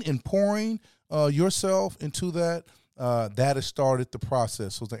doing and pouring yourself into that, that has started the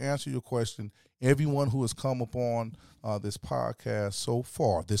process. So to answer your question, everyone who has come upon this podcast so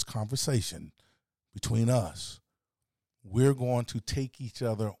far, this conversation between us, we're going to take each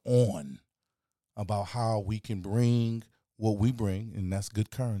other on about how we can bring what we bring, and that's good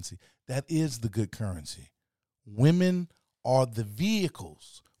currency. That is the good currency. Women are the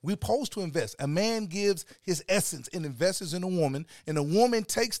vehicles. We're supposed to invest. A man gives his essence and invests in a woman, and a woman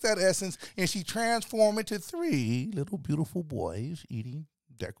takes that essence and she transforms into 3 little beautiful boys eating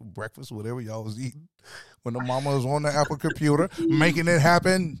breakfast, whatever y'all was eating when the mama was on the Apple computer, making it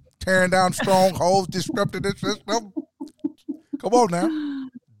happen, tearing down strongholds, disrupting the system. Come on now.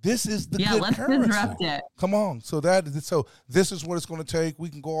 This is the good let's currency. disrupt it. Come on. So this is what it's going to take. We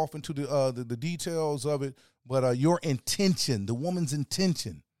can go off into the details of it, but your intention, the woman's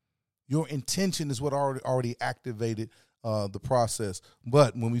intention, your intention is what already activated the process.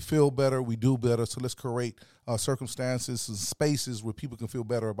 But when we feel better, we do better. So let's create circumstances and spaces where people can feel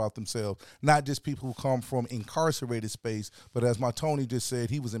better about themselves. Not just people who come from incarcerated space, but as my Tony just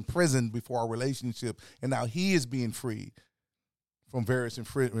said, he was imprisoned before our relationship, and now he is being freed from various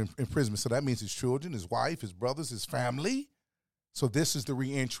imprisonments. So that means his children, his wife, his brothers, his family. So this is the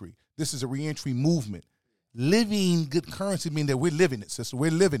reentry. This is a reentry movement. Living good currency means that we're living it, sister. We're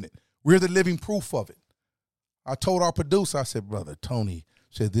living it. We're the living proof of it. I told our producer, I said, brother, Tony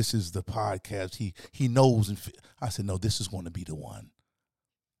said, this is the podcast. He knows. I said, no, this is going to be the one.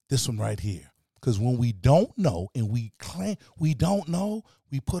 This one right here. Because when we don't know and we claim we don't know,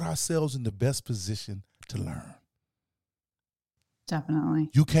 we put ourselves in the best position to learn. Definitely.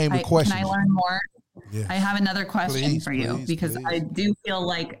 You came with questions. Can I learn more? Yes. I have another question for you because I do feel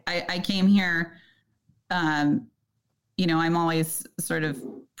like I came here, I'm always sort of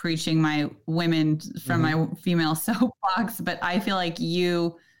preaching my women from my female soapbox, but I feel like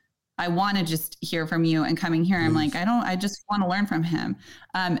I want to just hear from you, and coming here, I'm like, I just want to learn from him.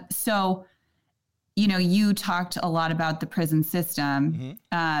 So, you talked a lot about the prison system.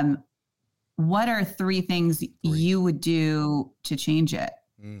 What are 3 things you would do to change it?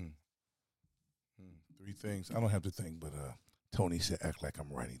 3 things. I don't have to think, but Tony said, act like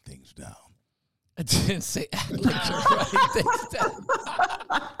I'm writing things down. I didn't say act like you're writing things down.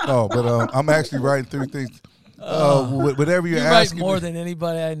 No, but I'm actually writing 3 things. Whatever you're asking. You write more than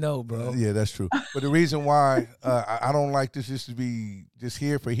anybody I know, bro. Yeah, that's true. But the reason why I don't like this just to be just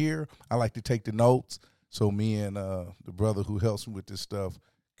here for here, I like to take the notes so me and the brother who helps me with this stuff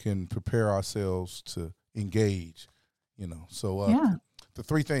can prepare ourselves to engage, So the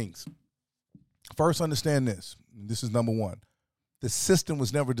 3 things. First, understand this. This is number 1. The system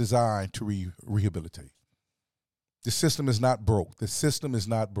was never designed to rehabilitate. The system is not broke. The system is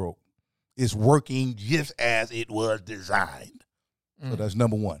not broke. It's working just as it was designed. So that's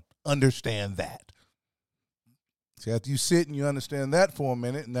number 1. Understand that. So after you sit and you understand that for a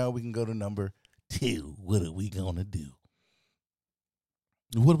minute, now we can go to number 2. What are we going to do?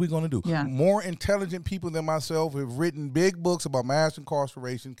 What are we going to do? Yeah. More intelligent people than myself have written big books about mass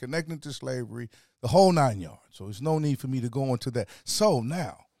incarceration, connecting to slavery, the whole 9 yards. So there's no need for me to go into that. So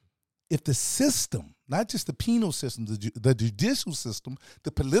now, if the system, not just the penal system, the judicial system,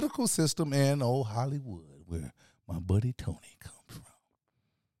 the political system, and Hollywood, where my buddy Tony comes from,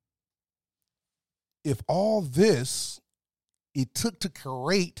 if all this it took to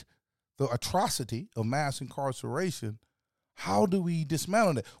create the atrocity of mass incarceration, how do we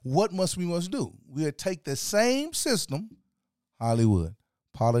dismantle that? What must we do? We'll take the same system, Hollywood,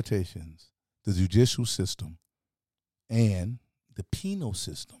 politicians, the judicial system, and the penal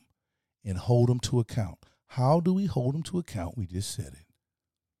system, and hold them to account. How do we hold them to account? We just said it.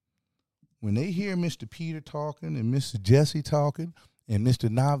 When they hear Mr. Peter talking and Mr. Jesse talking and Mr.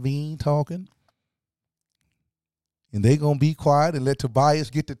 Naveen talking, and they going to be quiet and let Tobias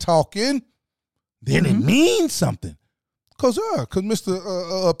get to talking, then it means something. Because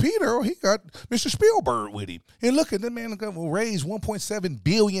Mr. Peter, he got Mr. Spielberg with him. And look at that man raised $1.7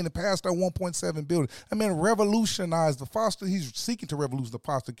 billion and passed out $1.7 billion. That man revolutionized he's seeking to revolutionize the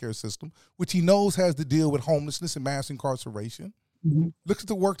foster care system, which he knows has to deal with homelessness and mass incarceration. Look at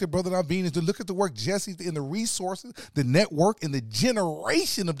the work that Brother Naveen is doing. Look at the work Jesse and the resources, the network, and the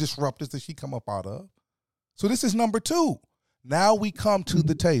generation of disruptors that she come up out of. So this is number 2. Now we come to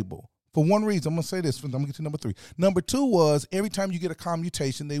the table. For one reason, I'm going to say this. I'm going to get to number 3. Number 2 was every time you get a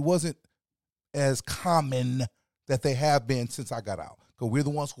commutation, they wasn't as common that they have been since I got out. Because we're the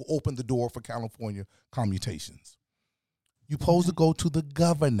ones who opened the door for California commutations. You're supposed to go to the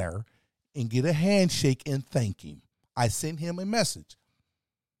governor and get a handshake and thank him. I sent him a message.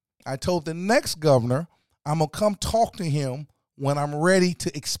 I told the next governor I'm going to come talk to him when I'm ready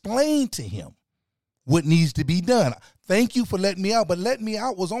to explain to him what needs to be done. Thank you for letting me out, but letting me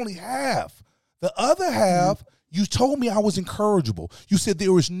out was only half. The other half, you told me I was incorrigible. You said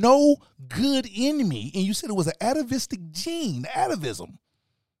there was no good in me, and you said it was an atavistic gene, atavism,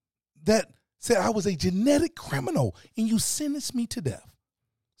 that said I was a genetic criminal, and you sentenced me to death.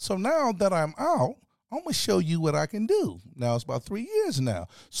 So now that I'm out, I'm going to show you what I can do. Now it's about 3 years now.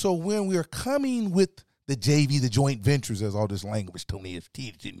 So when we're coming with the JV, the joint ventures, as all this language Tony is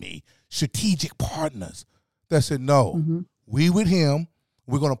teaching me, strategic partners that said, no, we with him,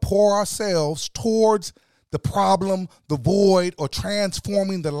 we're going to pour ourselves towards the problem, the void, or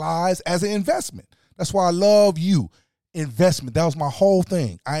transforming the lives as an investment. That's why I love you. Investment. That was my whole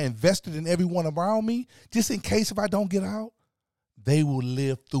thing. I invested in everyone around me just in case if I don't get out, they will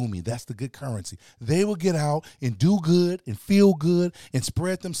live through me. That's the good currency. They will get out and do good and feel good and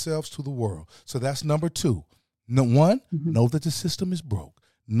spread themselves to the world. So that's number two. One, know that the system is broke.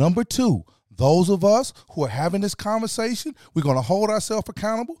 Number two, those of us who are having this conversation, we're going to hold ourselves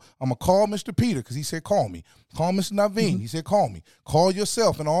accountable. I'm going to call Mr. Peter because he said, call me. Call Mr. Naveen. He said, call me. Call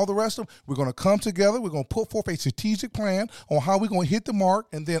yourself and all the rest of them. We're going to come together. We're going to put forth a strategic plan on how we're going to hit the mark.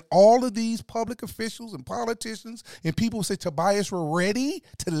 And then all of these public officials and politicians and people who say, Tobias, we're ready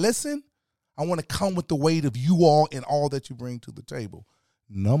to listen. I want to come with the weight of you all and all that you bring to the table.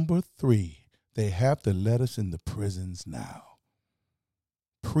 Number three, they have to let us in the prisons now.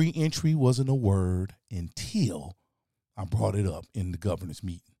 Pre-entry wasn't a word until I brought it up in the governor's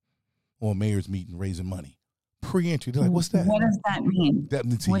meeting or mayor's meeting raising money. Pre-entry, they're like, what's that? What does that mean? That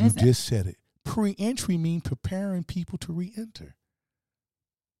means you just said it. Pre-entry means preparing people to re-enter.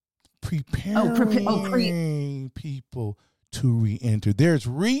 Preparing people to re-enter. There's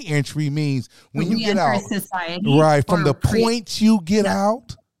re-entry means when you get out. Society, right, from the point you get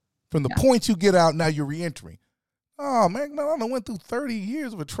out, now you're re-entering. Oh, man, I done went through 30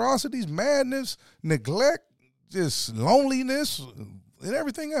 years of atrocities, madness, neglect, just loneliness, and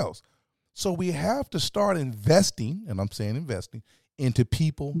everything else. So we have to start investing, and I'm saying investing, into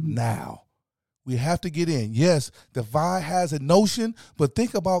people now. We have to get in. Yes, the VI has a notion, but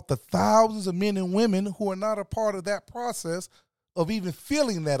think about the thousands of men and women who are not a part of that process of even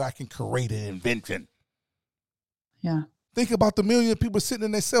feeling that I can create an invention. Yeah. Think about the million people sitting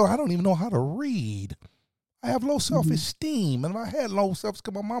in their cell. I don't even know how to read. I have low self-esteem. And if I had low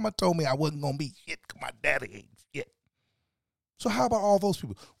self-esteem, my mama told me I wasn't going to be shit because my daddy ain't shit. So how about all those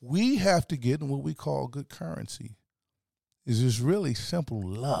people? We have to get in what we call good currency. It's just really simple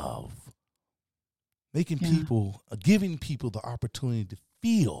love. Making people, giving people the opportunity to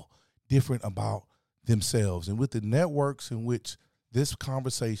feel different about themselves. And with the networks in which this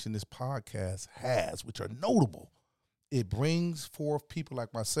conversation, this podcast has, which are notable, it brings forth people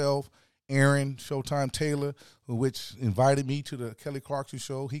like myself, Aaron Showtime Taylor, which invited me to the Kelly Clarkson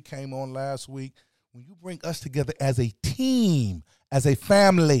show. He came on last week. When you bring us together as a team, as a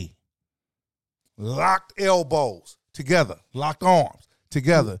family, locked elbows together, locked arms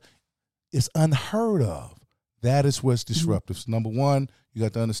together, it's unheard of. That is what's disruptive. So number one, you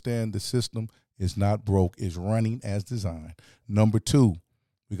got to understand the system is not broke. It's running as designed. Number two,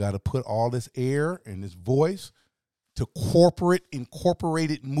 we got to put all this air and this voice to corporate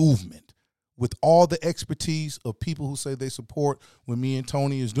incorporated movement with all the expertise of people who say they support what me and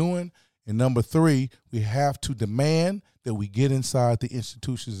Tony is doing. And number three, we have to demand that we get inside the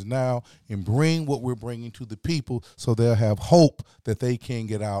institutions now and bring what we're bringing to the people so they'll have hope that they can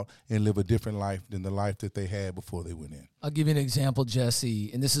get out and live a different life than the life that they had before they went in. I'll give you an example,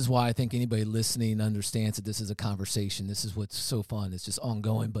 Jesse, and this is why I think anybody listening understands that this is a conversation. This is what's so fun. It's just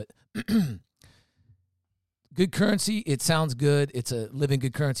ongoing, but good currency, it sounds good. It's a living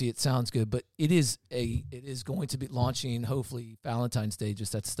good currency. It sounds good, but it is going to be launching hopefully Valentine's Day.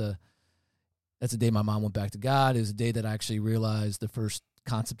 Just that's the day my mom went back to God. It was the day that I actually realized the first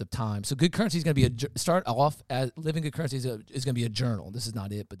concept of time. So good currency is going to be start off as living good currency is going to be a journal. This is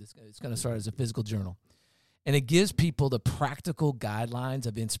not it, but it's going to start as a physical journal. And it gives people the practical guidelines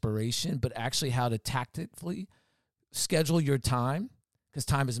of inspiration, but actually how to tactically schedule your time, because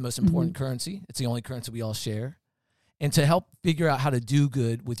time is the most important currency. It's the only currency we all share. And to help figure out how to do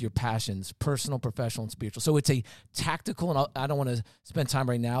good with your passions, personal, professional, and spiritual. So it's a tactical, and I don't want to spend time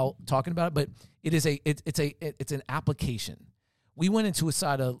right now talking about it, but it's an application. We went into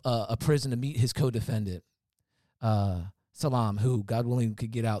a prison to meet his co-defendant, Salam, who, God willing,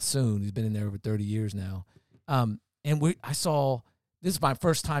 could get out soon. He's been in there over 30 years now. I saw, this is my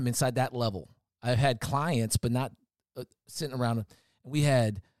first time inside that level. I've had clients, but not sitting around. We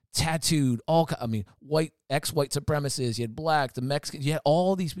had tattooed, white, ex-white supremacists, you had black, the Mexicans, you had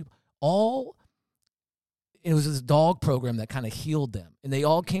all these people, it was this dog program that kind of healed them. And they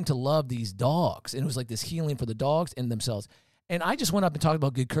all came to love these dogs. And it was like this healing for the dogs and themselves. And I just went up and talked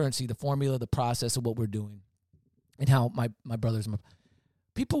about good currency, the formula, the process of what we're doing, and how my brothers,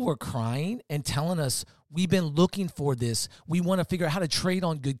 people were crying and telling us, we've been looking for this. We want to figure out how to trade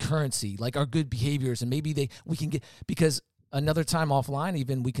on good currency, like our good behaviors. And maybe we can get, because another time offline,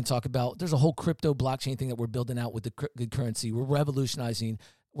 even we can talk about, there's a whole crypto blockchain thing that we're building out with the good currency. We're revolutionizing.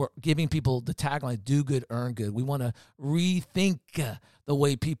 We're giving people the tagline, do good, earn good. We want to rethink the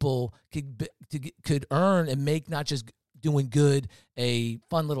way people could earn and make not just doing good a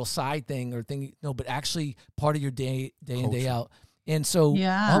fun little side thing or thing, no, but actually part of your day in, day out. And so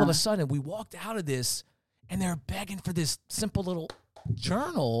all of a sudden we walked out of this and they're begging for this simple little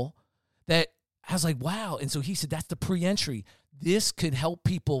journal that I was like, wow. And so he said, that's the pre-entry. This could help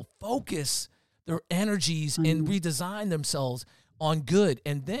people focus their energies and redesign themselves on good.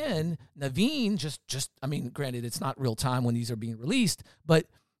 And then Naveen granted, it's not real time when these are being released, but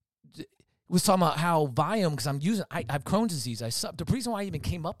was talking about how Viome, because I have Crohn's disease. The reason why I even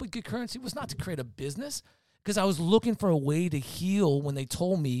came up with good currency was not to create a business, because I was looking for a way to heal when they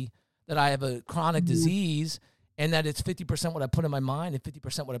told me that I have a chronic disease and that it's 50% what I put in my mind and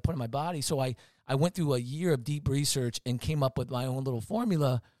 50% what I put in my body. So I went through a year of deep research and came up with my own little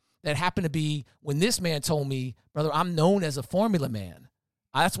formula that happened to be, when this man told me, brother, I'm known as a formula man.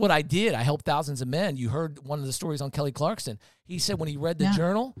 That's what I did. I helped thousands of men. You heard one of the stories on Kelly Clarkson. He said when he read the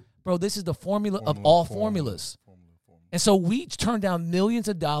journal, bro, this is the formula of all formulas. And so we turned down millions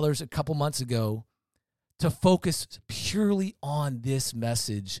of dollars a couple months ago to focus purely on this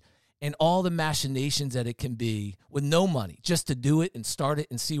message and all the machinations that it can be with no money, just to do it and start it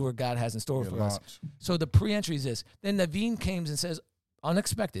and see where God has in store for us. So the pre-entry is this. Then Naveen comes and says,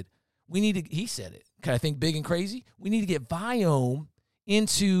 unexpected, he said it, kind of think big and crazy. We need to get Viome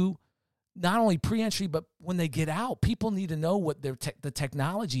into not only pre-entry, but when they get out, people need to know what the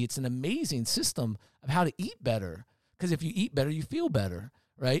technology. It's an amazing system of how to eat better, because if you eat better, you feel better,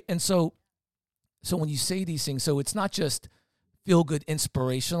 right? And so when you say these things, so it's not just feel-good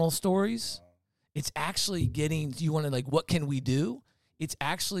inspirational stories. It's actually what can we do? It's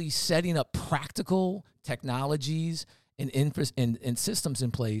actually setting up practical technologies and systems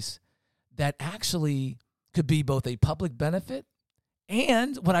in place that actually could be both a public benefit.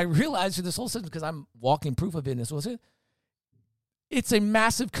 And what I realized through this whole system, because I'm walking proof of it, it's a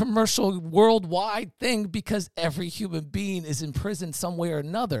massive commercial worldwide thing, because every human being is in prison some way or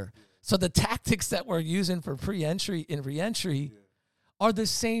another. So the tactics that we're using for pre-entry and re-entry are the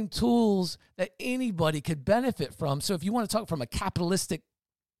same tools that anybody could benefit from. So if you want to talk from a capitalistic,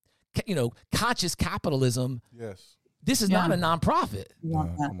 conscious capitalism, this is not a nonprofit.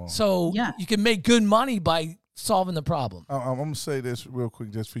 So you can make good money by solving the problem. I'm going to say this real quick,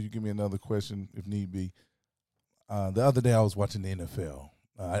 just for you to give me another question if need be. The other day I was watching the NFL.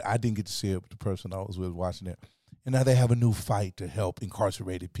 I didn't get to see it, but the person I was with watching it. And now they have a new fight to help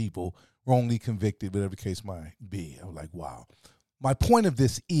incarcerated people, wrongly convicted, whatever the case might be. I was like, wow. My point of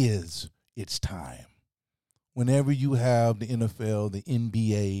this is, it's time. Whenever you have the NFL, the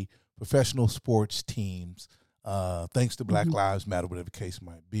NBA, professional sports teams, thanks to Black Lives Matter, whatever the case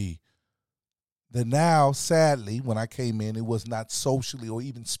might be, that now, sadly, when I came in, it was not socially or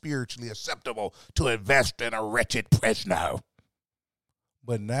even spiritually acceptable to invest in a wretched prisoner.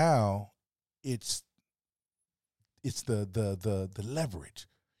 But now it's the leverage.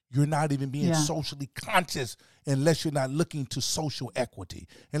 You're not even being socially conscious unless you're not looking to social equity,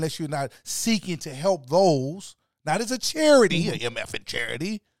 unless you're not seeking to help those, not as a charity, a MF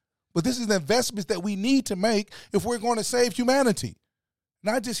charity, but this is the investments that we need to make if we're going to save humanity.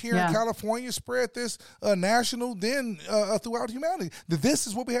 Not just here in California, spread this national, then throughout humanity. This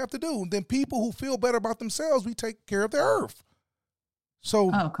is what we have to do. Then people who feel better about themselves, we take care of the earth.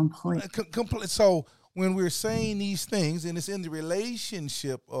 So, completely. So when we're saying these things, and it's in the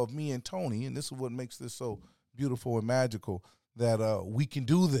relationship of me and Tony, and this is what makes this so beautiful and magical, that we can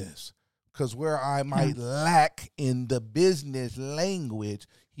do this. Because where I might lack in the business language,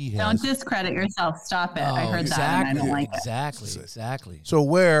 he has. Don't discredit yourself. Stop it. I heard that and I don't like it. Exactly. So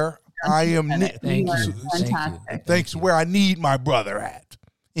where I am, thank you. Thanks where I need my brother at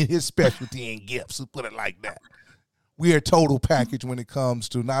in his specialty and gifts. Let's put it like that. We are a total package when it comes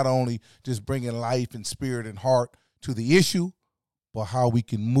to not only just bringing life and spirit and heart to the issue, but how we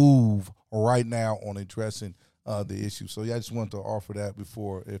can move right now on addressing the issue. So I just wanted to offer that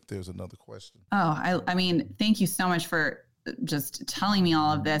before if there's another question. Oh, I mean, thank you so much for just telling me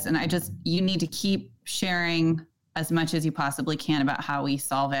all of this. And you need to keep sharing as much as you possibly can about how we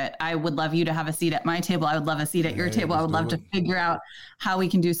solve it. I would love you to have a seat at my table. I would love a seat at your table. I would love to figure out how we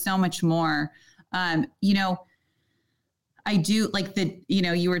can do so much more. You know, I do like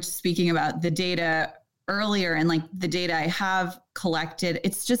you were speaking about the data earlier, and like the data I have collected.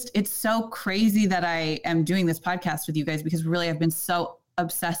 It's so crazy that I am doing this podcast with you guys, because really I've been so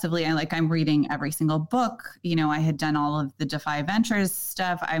obsessively, I'm reading every single book. You know, I had done all of the Defy Ventures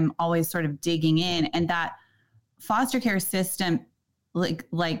stuff. I'm always sort of digging in, and that foster care system, like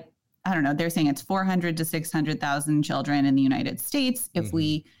I don't know, they're saying it's 400 to 600,000 children in the United States. If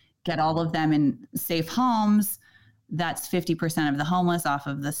we get all of them in safe homes, that's 50% of the homeless off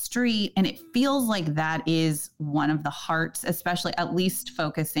of the street. And it feels like that is one of the hearts, especially at least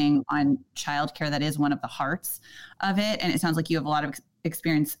focusing on childcare. That is one of the hearts of it. And it sounds like you have a lot of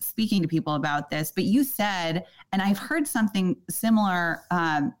experience speaking to people about this, but you said, and I've heard something similar,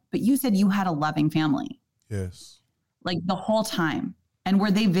 but you said you had a loving family. Yes. Like the whole time. And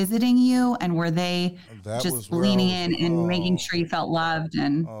were they visiting you, and were they just leaning in and making sure you felt loved?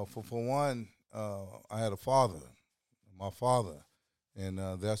 And for one, I had a father, my father, and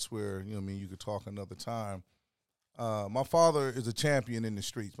that's where, you could talk another time. My father is a champion in the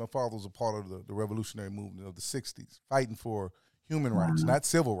streets. My father was a part of the revolutionary movement of the 60s, fighting for human rights, not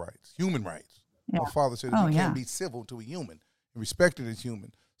civil rights, human rights. Yeah. My father said you can't be civil to a human and respected as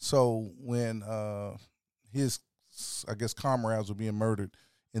human. So when his, I guess, comrades were being murdered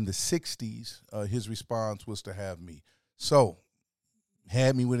in the 60s, his response was to have me. So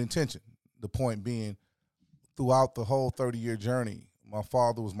had me with intention. The point being, throughout the whole 30-year journey, my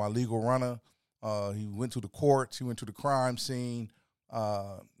father was my legal runner. He went to the courts. He went to the crime scene.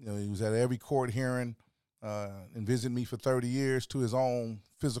 He was at every court hearing and visited me for 30 years to his own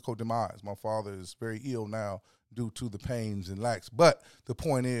physical demise. My father is very ill now due to the pains and lacks. But the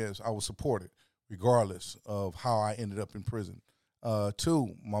point is, I was supported regardless of how I ended up in prison.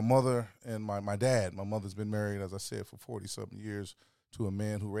 Two, my mother and my dad. My mother's been married, as I said, for 40-something years to a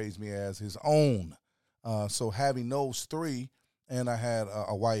man who raised me as his own. So having those three, and I had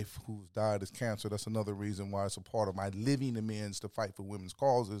a wife who's died of cancer. That's another reason why it's a part of my living amends to fight for women's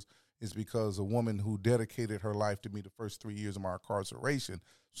causes, is because a woman who dedicated her life to me the first 3 years of my incarceration.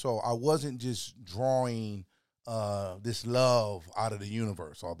 So I wasn't just drawing this love out of the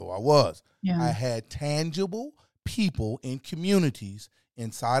universe, although I was. Yeah. I had tangible people in communities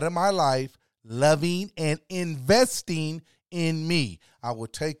inside of my life loving and investing in me. I will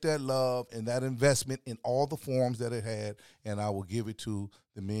take that love and that investment in all the forms that it had, and I will give it to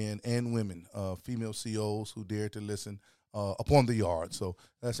the men and women, female CEOs who dare to listen upon the yard. So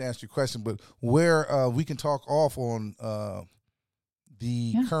that's answer your question. But where we can talk off on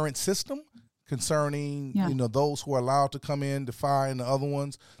the current system concerning, those who are allowed to come in, Defy, and the other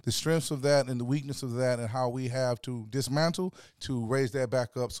ones, the strengths of that and the weakness of that, and how we have to dismantle to raise that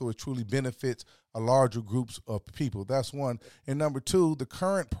back up so it truly benefits a larger groups of people. That's one. And number two, the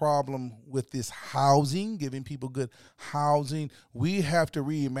current problem with this housing, giving people good housing, we have to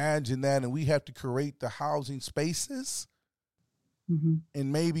reimagine that, and we have to create the housing spaces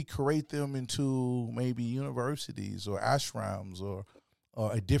and maybe create them into maybe universities or ashrams or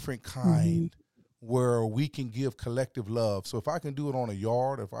a different kind where we can give collective love. So if I can do it on a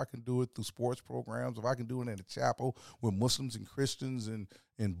yard, if I can do it through sports programs, if I can do it in a chapel where Muslims and Christians and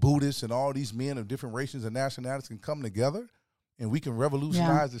Buddhists and all these men of different races and nationalities can come together, and we can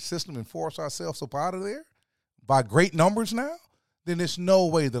revolutionize the system and force ourselves up out of there by great numbers now, then there's no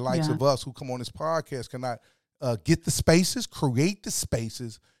way the likes of us who come on this podcast cannot get the spaces, create the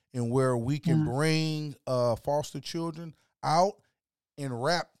spaces, and where we can bring foster children out and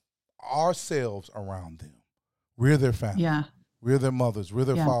wrap ourselves around them. We're their family. Yeah. We're their mothers. We're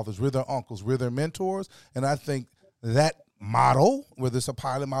their fathers. We're their uncles. We're their mentors. And I think that model, whether it's a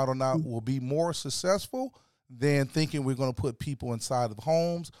pilot model or not, will be more successful than thinking we're going to put people inside of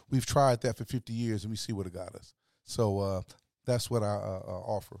homes. We've tried that for 50 years, and we see what it got us. So that's what I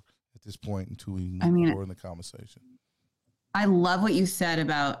offer at this point until we move forward in the conversation. I love what you said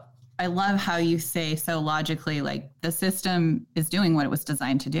about, I love how you say so logically, like the system is doing what it was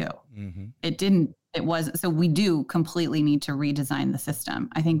designed to do. So we do completely need to redesign the system.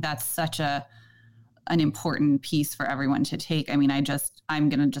 I think that's such an important piece for everyone to take. I'm going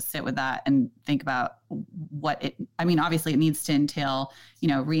to just sit with that and think about obviously it needs to entail,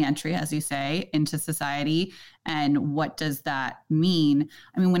 reentry, as you say, into society. And what does that mean?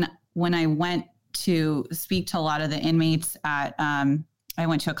 I mean, when I went to speak to a lot of the inmates at, I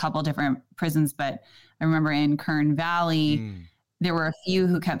went to a couple different prisons, but I remember in Kern Valley, there were a few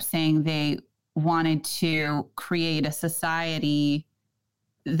who kept saying they wanted to create a society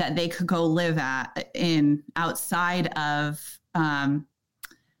that they could go live in outside of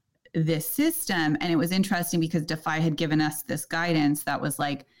this system. And it was interesting because Defy had given us this guidance that was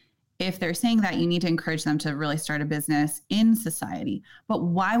like, if they're saying that, you need to encourage them to really start a business in society. But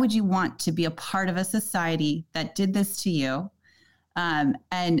why would you want to be a part of a society that did this to you?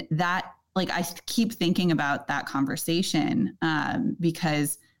 And that, like, I keep thinking about that conversation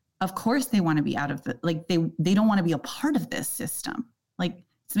because of course they want to be out of the, like, they don't want to be a part of this system. Like,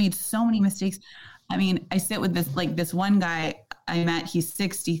 it's made so many mistakes. I mean, I sit with this one guy I met, he's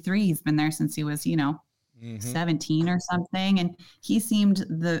 63. He's been there since he was, 17 or something. And he seemed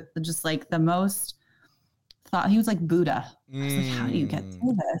the most thought, he was like Buddha. I was like, how do you get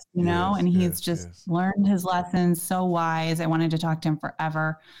through this? You know? And he's just learned his lessons, so wise. I wanted to talk to him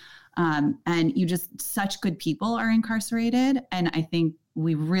forever. And such good people are incarcerated. And I think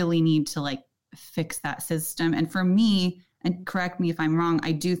we really need to like fix that system. And for me, and correct me if I'm wrong,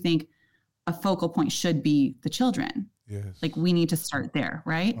 I do think a focal point should be the children. Yes. Like, we need to start there,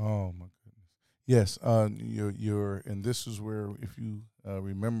 right? Oh my goodness. Yes. You're, and this is where, if you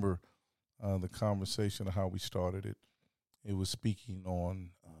remember the conversation of how we started it, it was speaking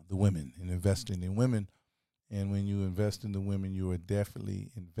on the women and investing in women. And when you invest in the women, you are definitely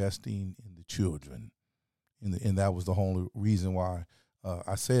investing in the children. And that was the whole reason why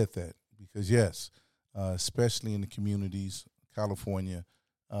I said that. Because, yes, especially in the communities, California,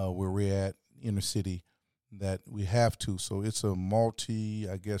 where we're at, inner city, that we have to. So it's a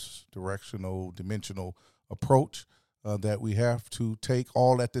dimensional approach that we have to take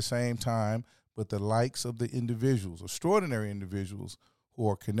all at the same time. But the likes of the individuals, extraordinary individuals who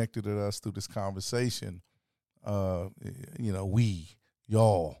are connected to us through this conversation,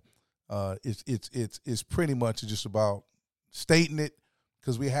 it's pretty much just about stating it,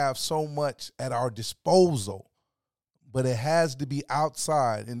 because we have so much at our disposal, but it has to be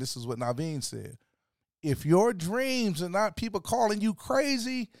outside. And this is what Naveen said. If your dreams are not people calling you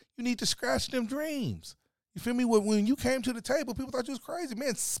crazy, you need to scratch them dreams. You feel me? When you came to the table, people thought you was crazy.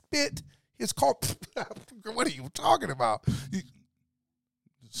 Man, spit. It's called, what are you talking about?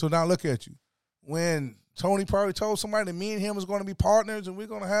 So now look at you. When Tony probably told somebody that me and him was going to be partners and we're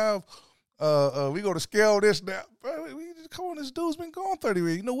going to have, we're going to scale this down. Come on, this dude's been gone 30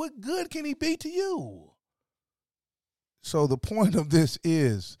 years. You know, what good can he be to you? So the point of this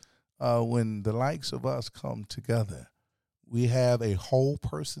is, when the likes of us come together, we have a whole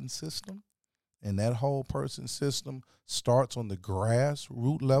person system, and that whole person system starts on the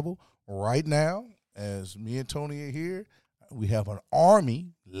grassroots level. Right now, as me and Tony are here, we have an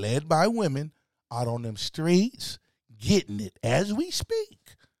army led by women out on them streets getting it as we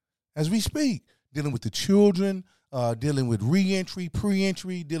speak, dealing with the children, dealing with re-entry,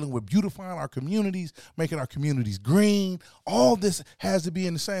 pre-entry, dealing with beautifying our communities, making our communities green. All this has to be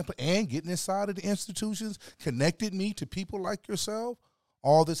in the same place, and getting inside of the institutions, connected me to people like yourself.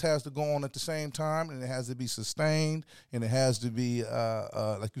 All this has to go on at the same time, and it has to be sustained, and it has to be,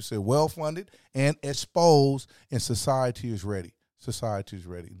 like you said, well-funded and exposed, and society is ready. Society is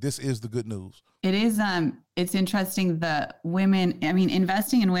ready. This is the good news. It is. It's interesting. The women, I mean,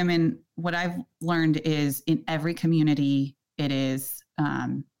 investing in women, what I've learned is in every community, it is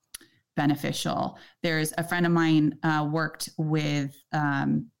beneficial. There's a friend of mine worked with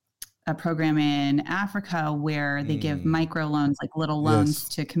a program in Africa where they give micro loans, like little loans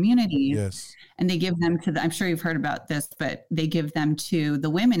to communities. Yes. And they give them to I'm sure you've heard about this, but they give them to the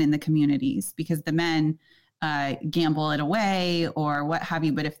women in the communities because the men gamble it away or what have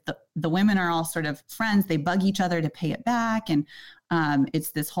you. But if the women are all sort of friends, they bug each other to pay it back. And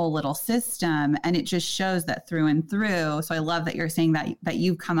it's this whole little system, and it just shows that through and through. So I love that you're saying that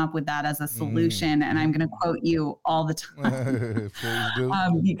you've come up with that as a solution. And I'm going to quote you all the time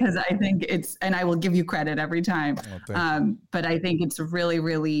because I think and I will give you credit every time. But I think it's really,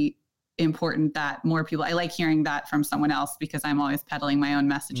 really important that more people, I like hearing that from someone else because I'm always peddling my own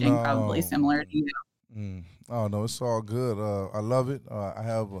messaging, probably similar to you. Oh, no, it's all good. I love it. I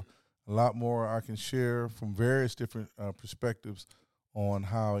have a lot more I can share from various different perspectives on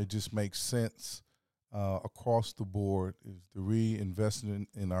how it just makes sense across the board. Is the reinvestment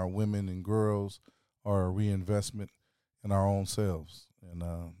in our women and girls or a reinvestment in our own selves. And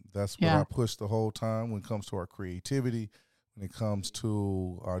that's what I push the whole time when it comes to our creativity, when it comes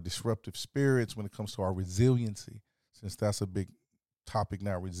to our disruptive spirits, when it comes to our resiliency, since that's a big topic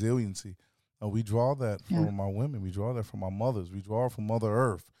now, resiliency. We draw that from our women. We draw that from our mothers. We draw from Mother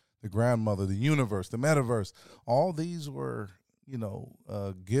Earth, the grandmother, the universe, the metaverse. All these were,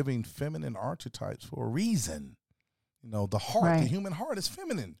 giving feminine archetypes for a reason. The heart, the human heart is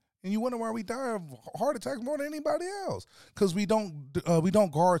feminine. And you wonder why we die of heart attacks more than anybody else, because we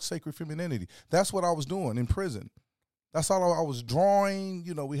don't guard sacred femininity. That's what I was doing in prison. That's all I was drawing.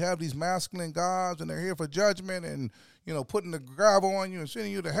 You know, we have these masculine gods, and they're here for judgment, and putting the gravel on you and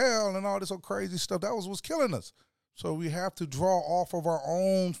sending you to hell and all this old crazy stuff. That was killing us. So we have to draw off of our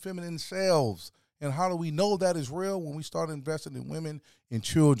own feminine selves. And how do we know that is real? When we start investing in women and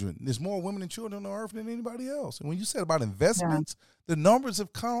children. There's more women and children on earth than anybody else. And when you said about investments, the numbers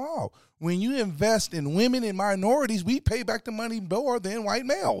have come out. When you invest in women and minorities, we pay back the money more than white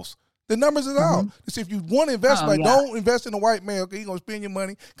males. The numbers is out. It's if you want to invest, don't invest in a white male. Okay, you're going to spend your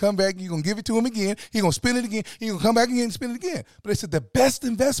money, come back, you're going to give it to him again. He's going to spend it again. He's going to come back again and spend it again. But they said the best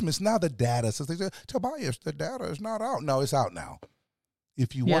investments, now the data. So they said, Tobias, the data is not out. No, it's out now.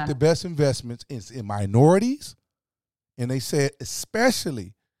 If you want the best investments, it's in minorities. And they said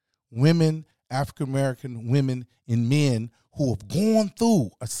especially women, African-American women, and men who have gone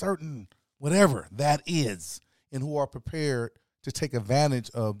through a certain whatever that is and who are prepared to take advantage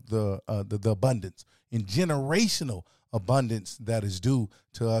of the abundance and generational abundance that is due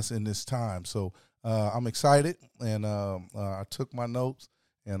to us in this time. So I'm excited, and I took my notes,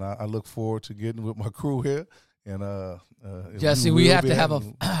 and I look forward to getting with my crew here. And Jesse, we have to have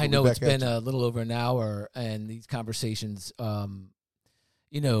I know it's been a little over an hour, and these conversations, there's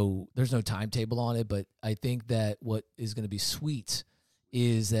no timetable on it, but I think that what is going to be sweet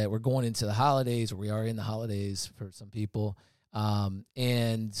is that we're going into the holidays, or we are in the holidays for some people.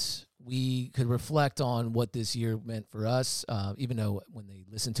 And we could reflect on what this year meant for us, even though when they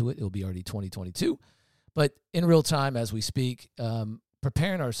listen to it, it'll be already 2022. But in real time, as we speak,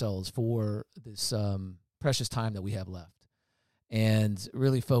 preparing ourselves for this precious time that we have left and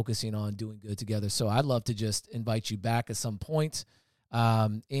really focusing on doing good together. So I'd love to just invite you back at some point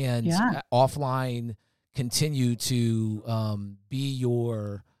and offline continue to be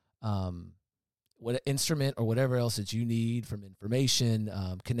your what instrument or whatever else that you need from information,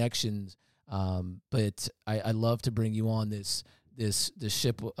 connections. But I love to bring you on this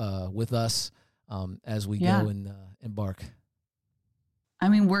ship with us as we go and embark. I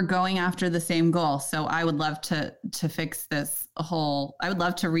mean, we're going after the same goal. So I would love to fix this whole, I would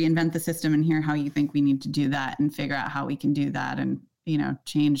love to reinvent the system and hear how you think we need to do that and figure out how we can do that and,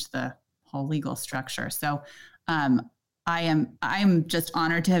 change the whole legal structure. So I'm just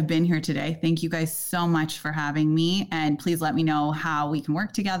honored to have been here today. Thank you guys so much for having me. And please let me know how we can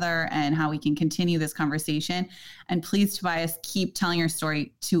work together and how we can continue this conversation. And please, Tobias, keep telling your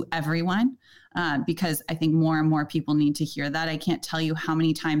story to everyone, because I think more and more people need to hear that. I can't tell you how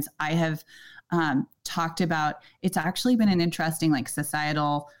many times I have talked about, it's actually been an interesting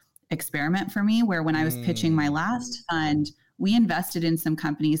societal experiment for me, where when I was pitching my last fund, we invested in some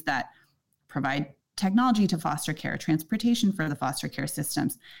companies that provide technology to foster care, transportation for the foster care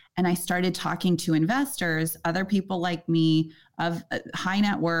systems. And I started talking to investors, other people like me of high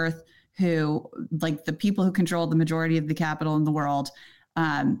net worth, who like the people who control the majority of the capital in the world.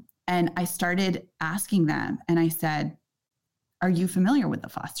 And I started asking them, and I said, are you familiar with the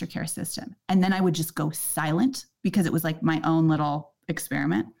foster care system? And then I would just go silent because it was like my own little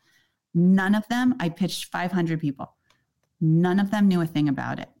experiment. None of them, I pitched 500 people. None of them knew a thing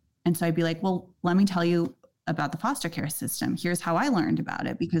about it. And so I'd be like, well, let me tell you about the foster care system. Here's how I learned about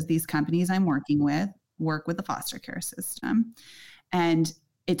it, because these companies I'm working with work with the foster care system. And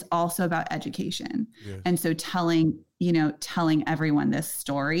it's also about education. Yes. And so telling everyone this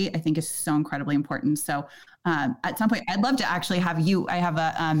story, I think is so incredibly important. So at some point, I'd love to actually have you, I have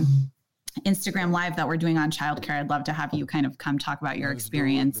a Instagram live that we're doing on childcare. I'd love to have you kind of come talk about your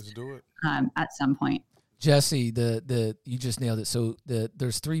experience. Let's do it. At some point. Jesse, you just nailed it. So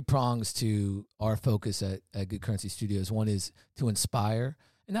there's 3 prongs to our focus at Good Currency Studios. One is to inspire,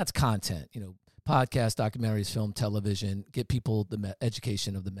 and that's content, podcasts, documentaries, film, television, get people the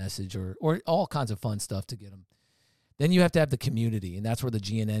education of the message or all kinds of fun stuff to get them. Then you have to have the community, and that's where the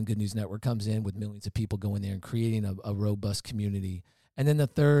GNN, Good News Network, comes in with millions of people going there and creating a robust community. And then the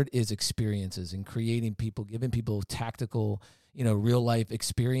third is experiences and creating people, giving people tactical, real life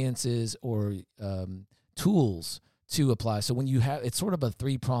experiences or tools to apply. So when you have, it's sort of a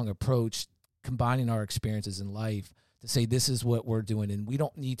 3-prong approach, combining our experiences in life to say, this is what we're doing. And we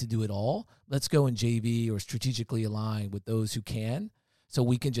don't need to do it all. Let's go in JV or strategically align with those who can, so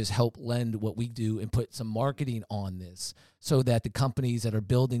we can just help lend what we do and put some marketing on this so that the companies that are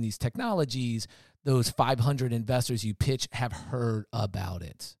building these technologies, those 500 investors you pitch, have heard about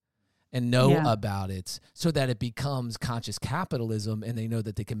it and know about it, so that it becomes conscious capitalism and they know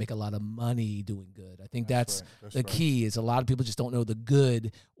that they can make a lot of money doing good. I think that's the key. Is a lot of people just don't know the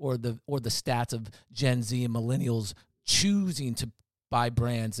good or the stats of Gen Z and millennials choosing to by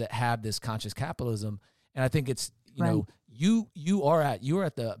brands that have this conscious capitalism. And I think it's, you Right. know, you are at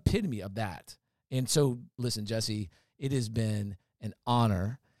the epitome of that. And so, listen, Jesse, it has been an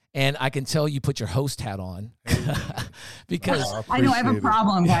honor. And I can tell you put your host hat on because I know I have a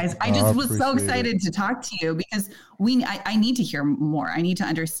problem, guys. I just was so appreciate excited to talk to you because I need to hear more. I need to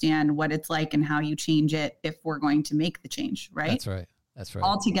understand what it's like and how you change it if we're going to make the change, right? That's right. That's right.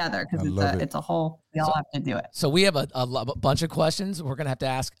 All together, because it's a whole, we all have to do it. So we have a bunch of questions we're going to have to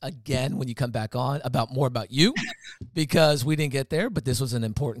ask again when you come back on more about you because we didn't get there, but this was an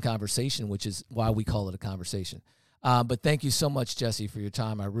important conversation, which is why we call it a conversation. But thank you so much, Jesse, for your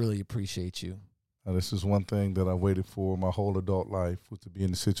time. I really appreciate you. This is one thing that I waited for my whole adult life, was to be in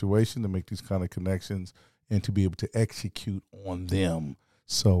the situation to make these kind of connections and to be able to execute on them.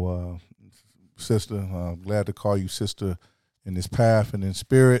 So, sister, I'm glad to call you sister in this path and in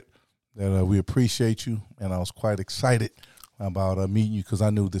spirit, that we appreciate you. And I was quite excited about meeting you because I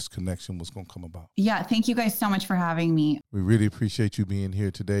knew this connection was going to come about. Yeah, thank you guys so much for having me. We really appreciate you being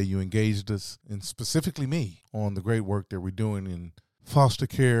here today. You engaged us, and specifically me, on the great work that we're doing in foster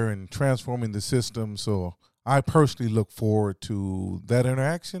care and transforming the system. So I personally look forward to that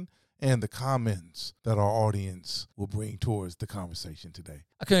interaction and the comments that our audience will bring towards the conversation today.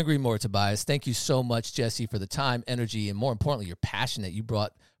 I couldn't agree more, Tobias. Thank you so much, Jesse, for the time, energy, and more importantly, your passion that you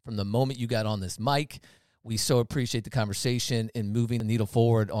brought from the moment you got on this mic. We so appreciate the conversation and moving the needle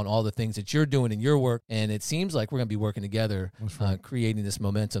forward on all the things that you're doing in your work. And it seems like we're going to be working together, creating this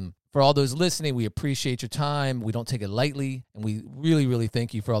momentum. For all those listening, we appreciate your time. We don't take it lightly. And we really, really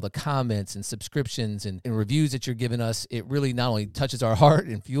thank you for all the comments and subscriptions and reviews that you're giving us. It really not only touches our heart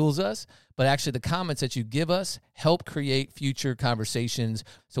and fuels us, but actually the comments that you give us help create future conversations.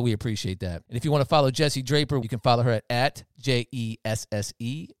 So we appreciate that. And if you want to follow Jessie Draper, you can follow her at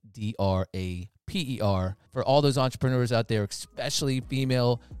JESSEDRAPER. For all those entrepreneurs out there, especially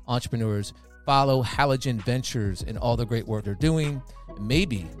female entrepreneurs, follow Halogen Ventures and all the great work they're doing.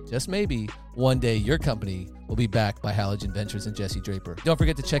 Maybe, just maybe, one day your company will be backed by Halogen Ventures and Jessie Draper. Don't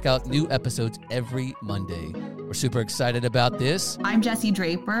forget to check out new episodes every Monday. We're super excited about this. I'm Jessie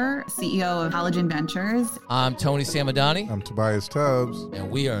Draper, CEO of Halogen Ventures. I'm Tony Samadani. I'm Tobias Tubbs. And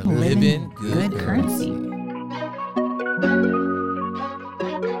we are living good currency.